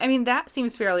 So, that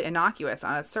seems fairly innocuous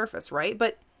on its surface, right?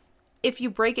 But if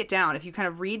you break it down, if you kind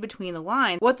of read between the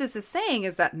lines, what this is saying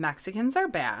is that Mexicans are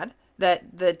bad,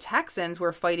 that the Texans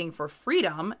were fighting for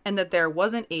freedom, and that there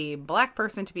wasn't a black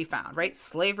person to be found, right?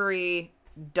 Slavery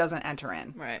doesn't enter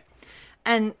in. Right.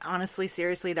 And honestly,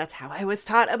 seriously, that's how I was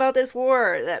taught about this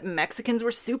war, that Mexicans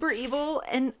were super evil.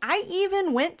 And I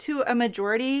even went to a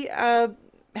majority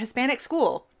Hispanic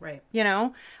school. Right.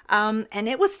 And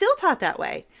it was still taught that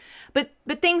way.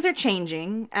 But things are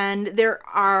changing, and there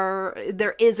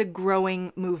is a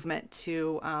growing movement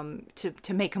to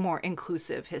make a more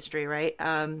inclusive history, right?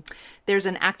 There's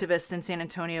an activist in San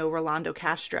Antonio, Rolando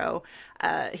Castro.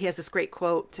 He has this great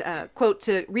quote, to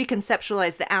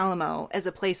reconceptualize the Alamo as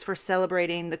a place for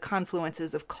celebrating the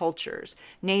confluences of cultures,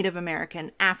 Native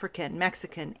American, African,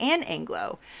 Mexican, and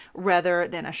Anglo, rather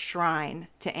than a shrine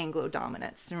to Anglo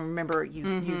dominance. And remember,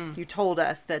 you told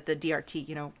us that the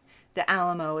DRT, the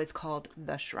Alamo is called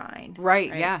the Shrine.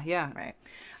 Right. Yeah. Right.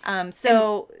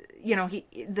 The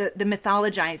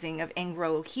mythologizing of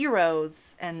Anglo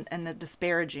heroes and the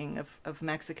disparaging of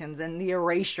Mexicans and the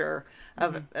erasure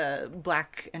of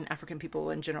Black and African people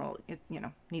in general,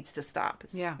 needs to stop.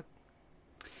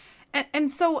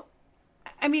 And so,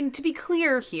 to be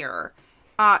clear here,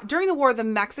 during the war, the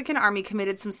Mexican army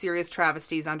committed some serious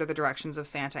travesties under the directions of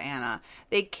Santa Anna.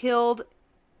 They killed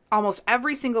almost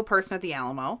every single person at the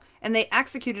Alamo, and they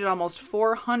executed almost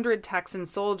 400 Texan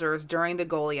soldiers during the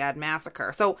Goliad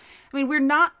massacre. So, we're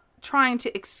not trying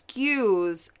to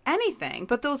excuse anything,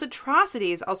 but those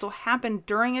atrocities also happened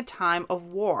during a time of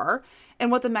war and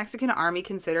what the Mexican army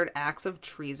considered acts of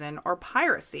treason or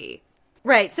piracy.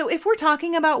 Right. So if we're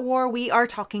talking about war, we are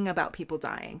talking about people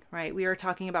dying, right? We are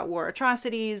talking about war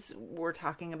atrocities. We're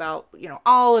talking about,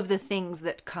 all of the things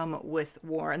that come with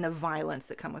war and the violence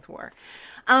that come with war.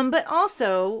 But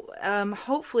also,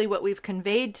 hopefully what we've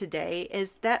conveyed today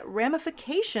is that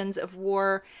ramifications of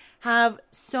war have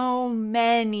so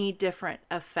many different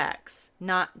effects,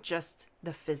 not just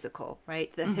the physical,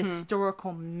 right? The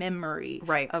historical memory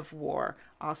of war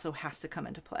also has to come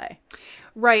into play.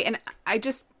 Right. And I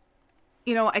just...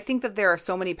 I think that there are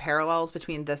so many parallels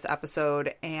between this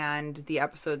episode and the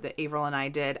episode that Avril and I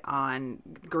did on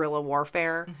guerrilla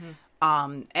warfare,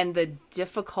 and the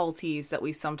difficulties that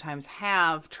we sometimes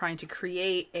have trying to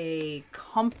create a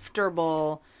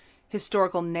comfortable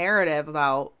historical narrative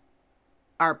about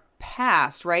our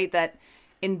past, right? That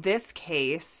in this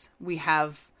case, we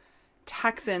have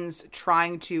Texans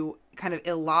trying to kind of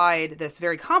elide this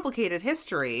very complicated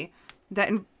history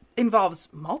that involves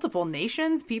multiple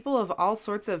nations, people of all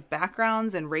sorts of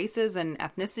backgrounds and races and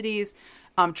ethnicities,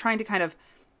 trying to kind of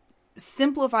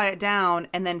simplify it down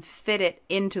and then fit it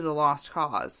into the Lost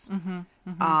Cause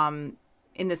in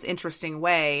this interesting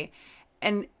way.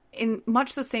 And in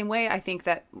much the same way, I think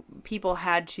that people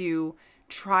had to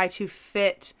try to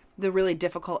fit the really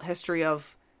difficult history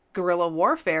of guerrilla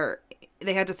warfare.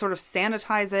 They had to sort of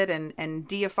sanitize it and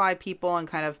deify people and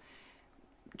kind of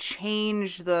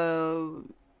change the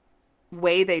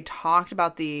way they talked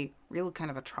about the real kind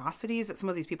of atrocities that some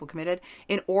of these people committed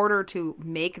in order to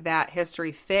make that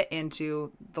history fit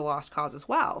into the Lost Cause as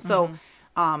well. So,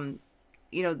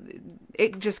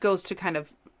 it just goes to kind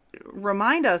of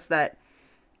remind us that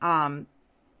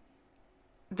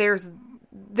there's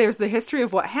the history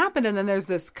of what happened, and then there's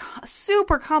this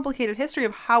super complicated history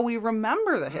of how we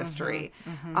remember the history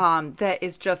that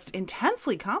is just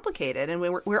intensely complicated, and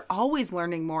we're always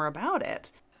learning more about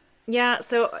it. Yeah,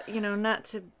 so, not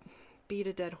to beat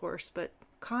a dead horse, but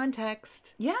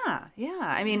context. Yeah.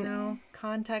 I mean...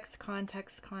 context.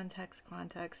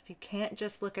 You can't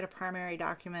just look at a primary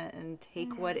document and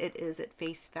take what it is at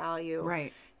face value.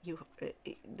 Right.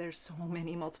 There's so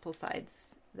many multiple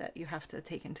sides that you have to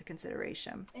take into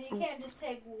consideration. And you can't just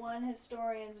take one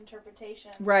historian's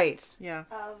interpretation right.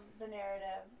 of the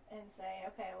narrative and say,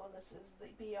 okay, well, this is the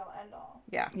be-all, end-all.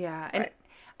 Yeah. And...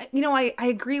 I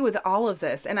agree with all of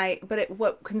this,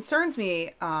 what concerns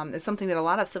me is something that a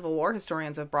lot of Civil War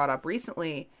historians have brought up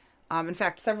recently. In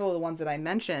fact, several of the ones that I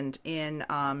mentioned in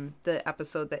the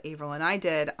episode that Avril and I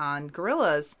did on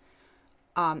guerrillas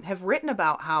have written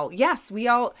about how, yes,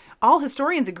 all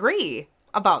historians agree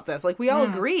about this. Like, we all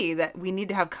agree that we need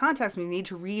to have context, we need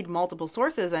to read multiple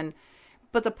sources,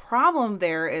 but the problem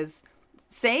there is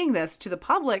saying this to the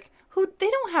public who they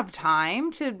don't have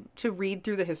time to read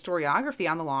through the historiography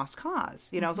on the Lost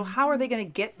Cause, So how are they going to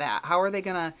get that? How are they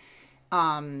going to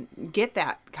get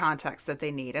that context that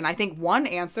they need? And I think one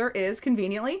answer is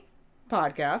conveniently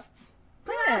podcasts.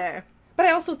 Yeah. But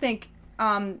I also think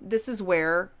this is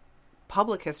where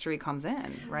public history comes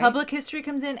in, right? Public history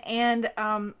comes in, and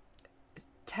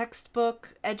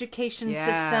textbook education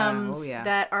systems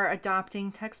that are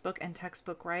adopting textbook and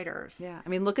textbook writers. Yeah. I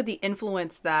mean, look at the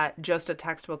influence that just a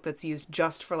textbook that's used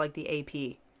just for like the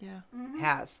AP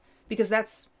has. Because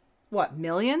that's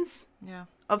millions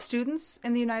of students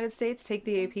in the United States take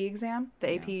the AP exam,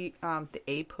 the AP, the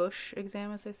APUSH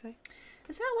exam, as they say.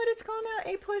 Is that what it's called now?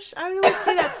 APUSH? I always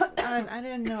say that's... I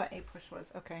didn't know what APUSH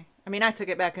was. Okay. I mean, I took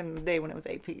it back in the day when it was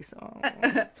AP, so...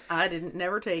 I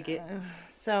never take it.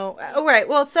 So, all right.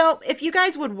 Well, so if you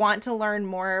guys would want to learn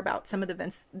more about some of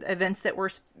the events that we're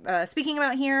speaking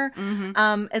about here,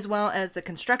 as well as the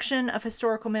construction of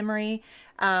historical memory,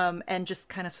 and just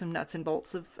kind of some nuts and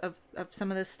bolts of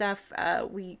some of this stuff,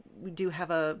 we do have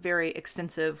a very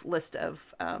extensive list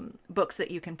of books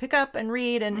that you can pick up and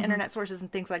read, and internet sources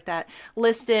and things like that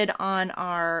listed on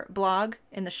our blog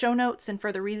in the show notes and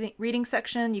for the reading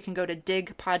section. You can go to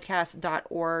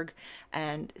digpodcast.org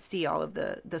and see all of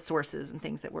the sources and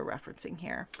things that we're referencing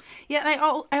here. Yeah, and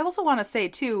I also want to say,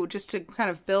 too, just to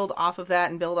kind of build off of that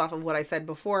and build off of what I said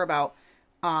before about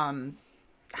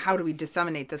how do we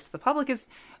disseminate this to the public, is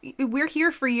we're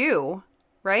here for you,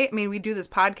 right? I mean, we do this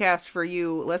podcast for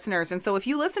you listeners. And so if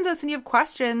you listen to us and you have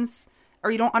questions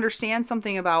or you don't understand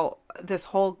something about this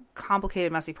whole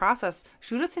complicated, messy process,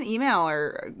 shoot us an email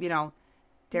or,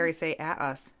 dare I say, at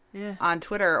us. Yeah. On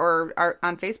Twitter or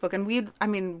on Facebook. And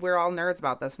we're all nerds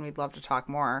about this and we'd love to talk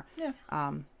more. Yeah.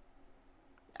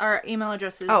 Our email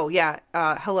address is...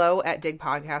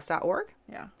 hello@digpodcast.org.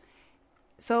 Yeah.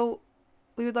 So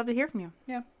we would love to hear from you.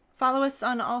 Yeah. Follow us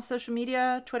on all social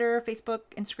media, Twitter, Facebook,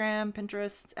 Instagram,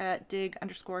 Pinterest at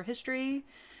dig_history.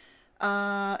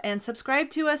 And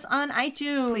subscribe to us on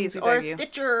iTunes Please, we or beg you.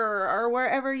 Stitcher or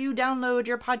wherever you download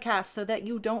your podcast so that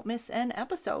you don't miss an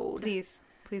episode. Please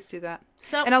do that.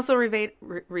 So, And also revate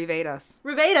us.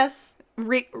 revate us.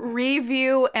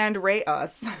 Review and rate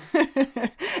us. Revate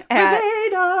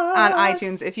us. On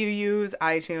iTunes. If you use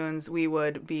iTunes, we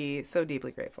would be so deeply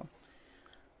grateful.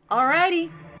 Alrighty.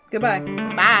 Goodbye.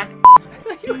 Bye. I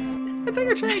thought you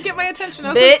were trying to get my attention.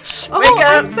 I was Bitch. like, wake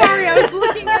up. I'm sorry. I was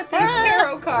looking at these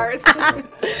tarot cards.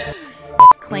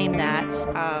 Claim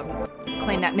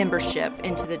that membership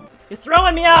into the... You're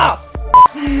throwing me off.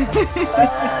 Sorry.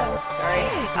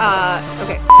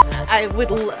 Okay. I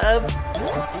would love...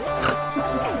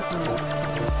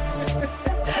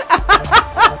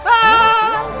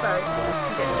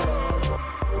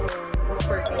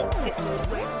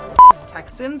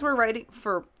 Texans were writing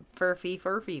for fur.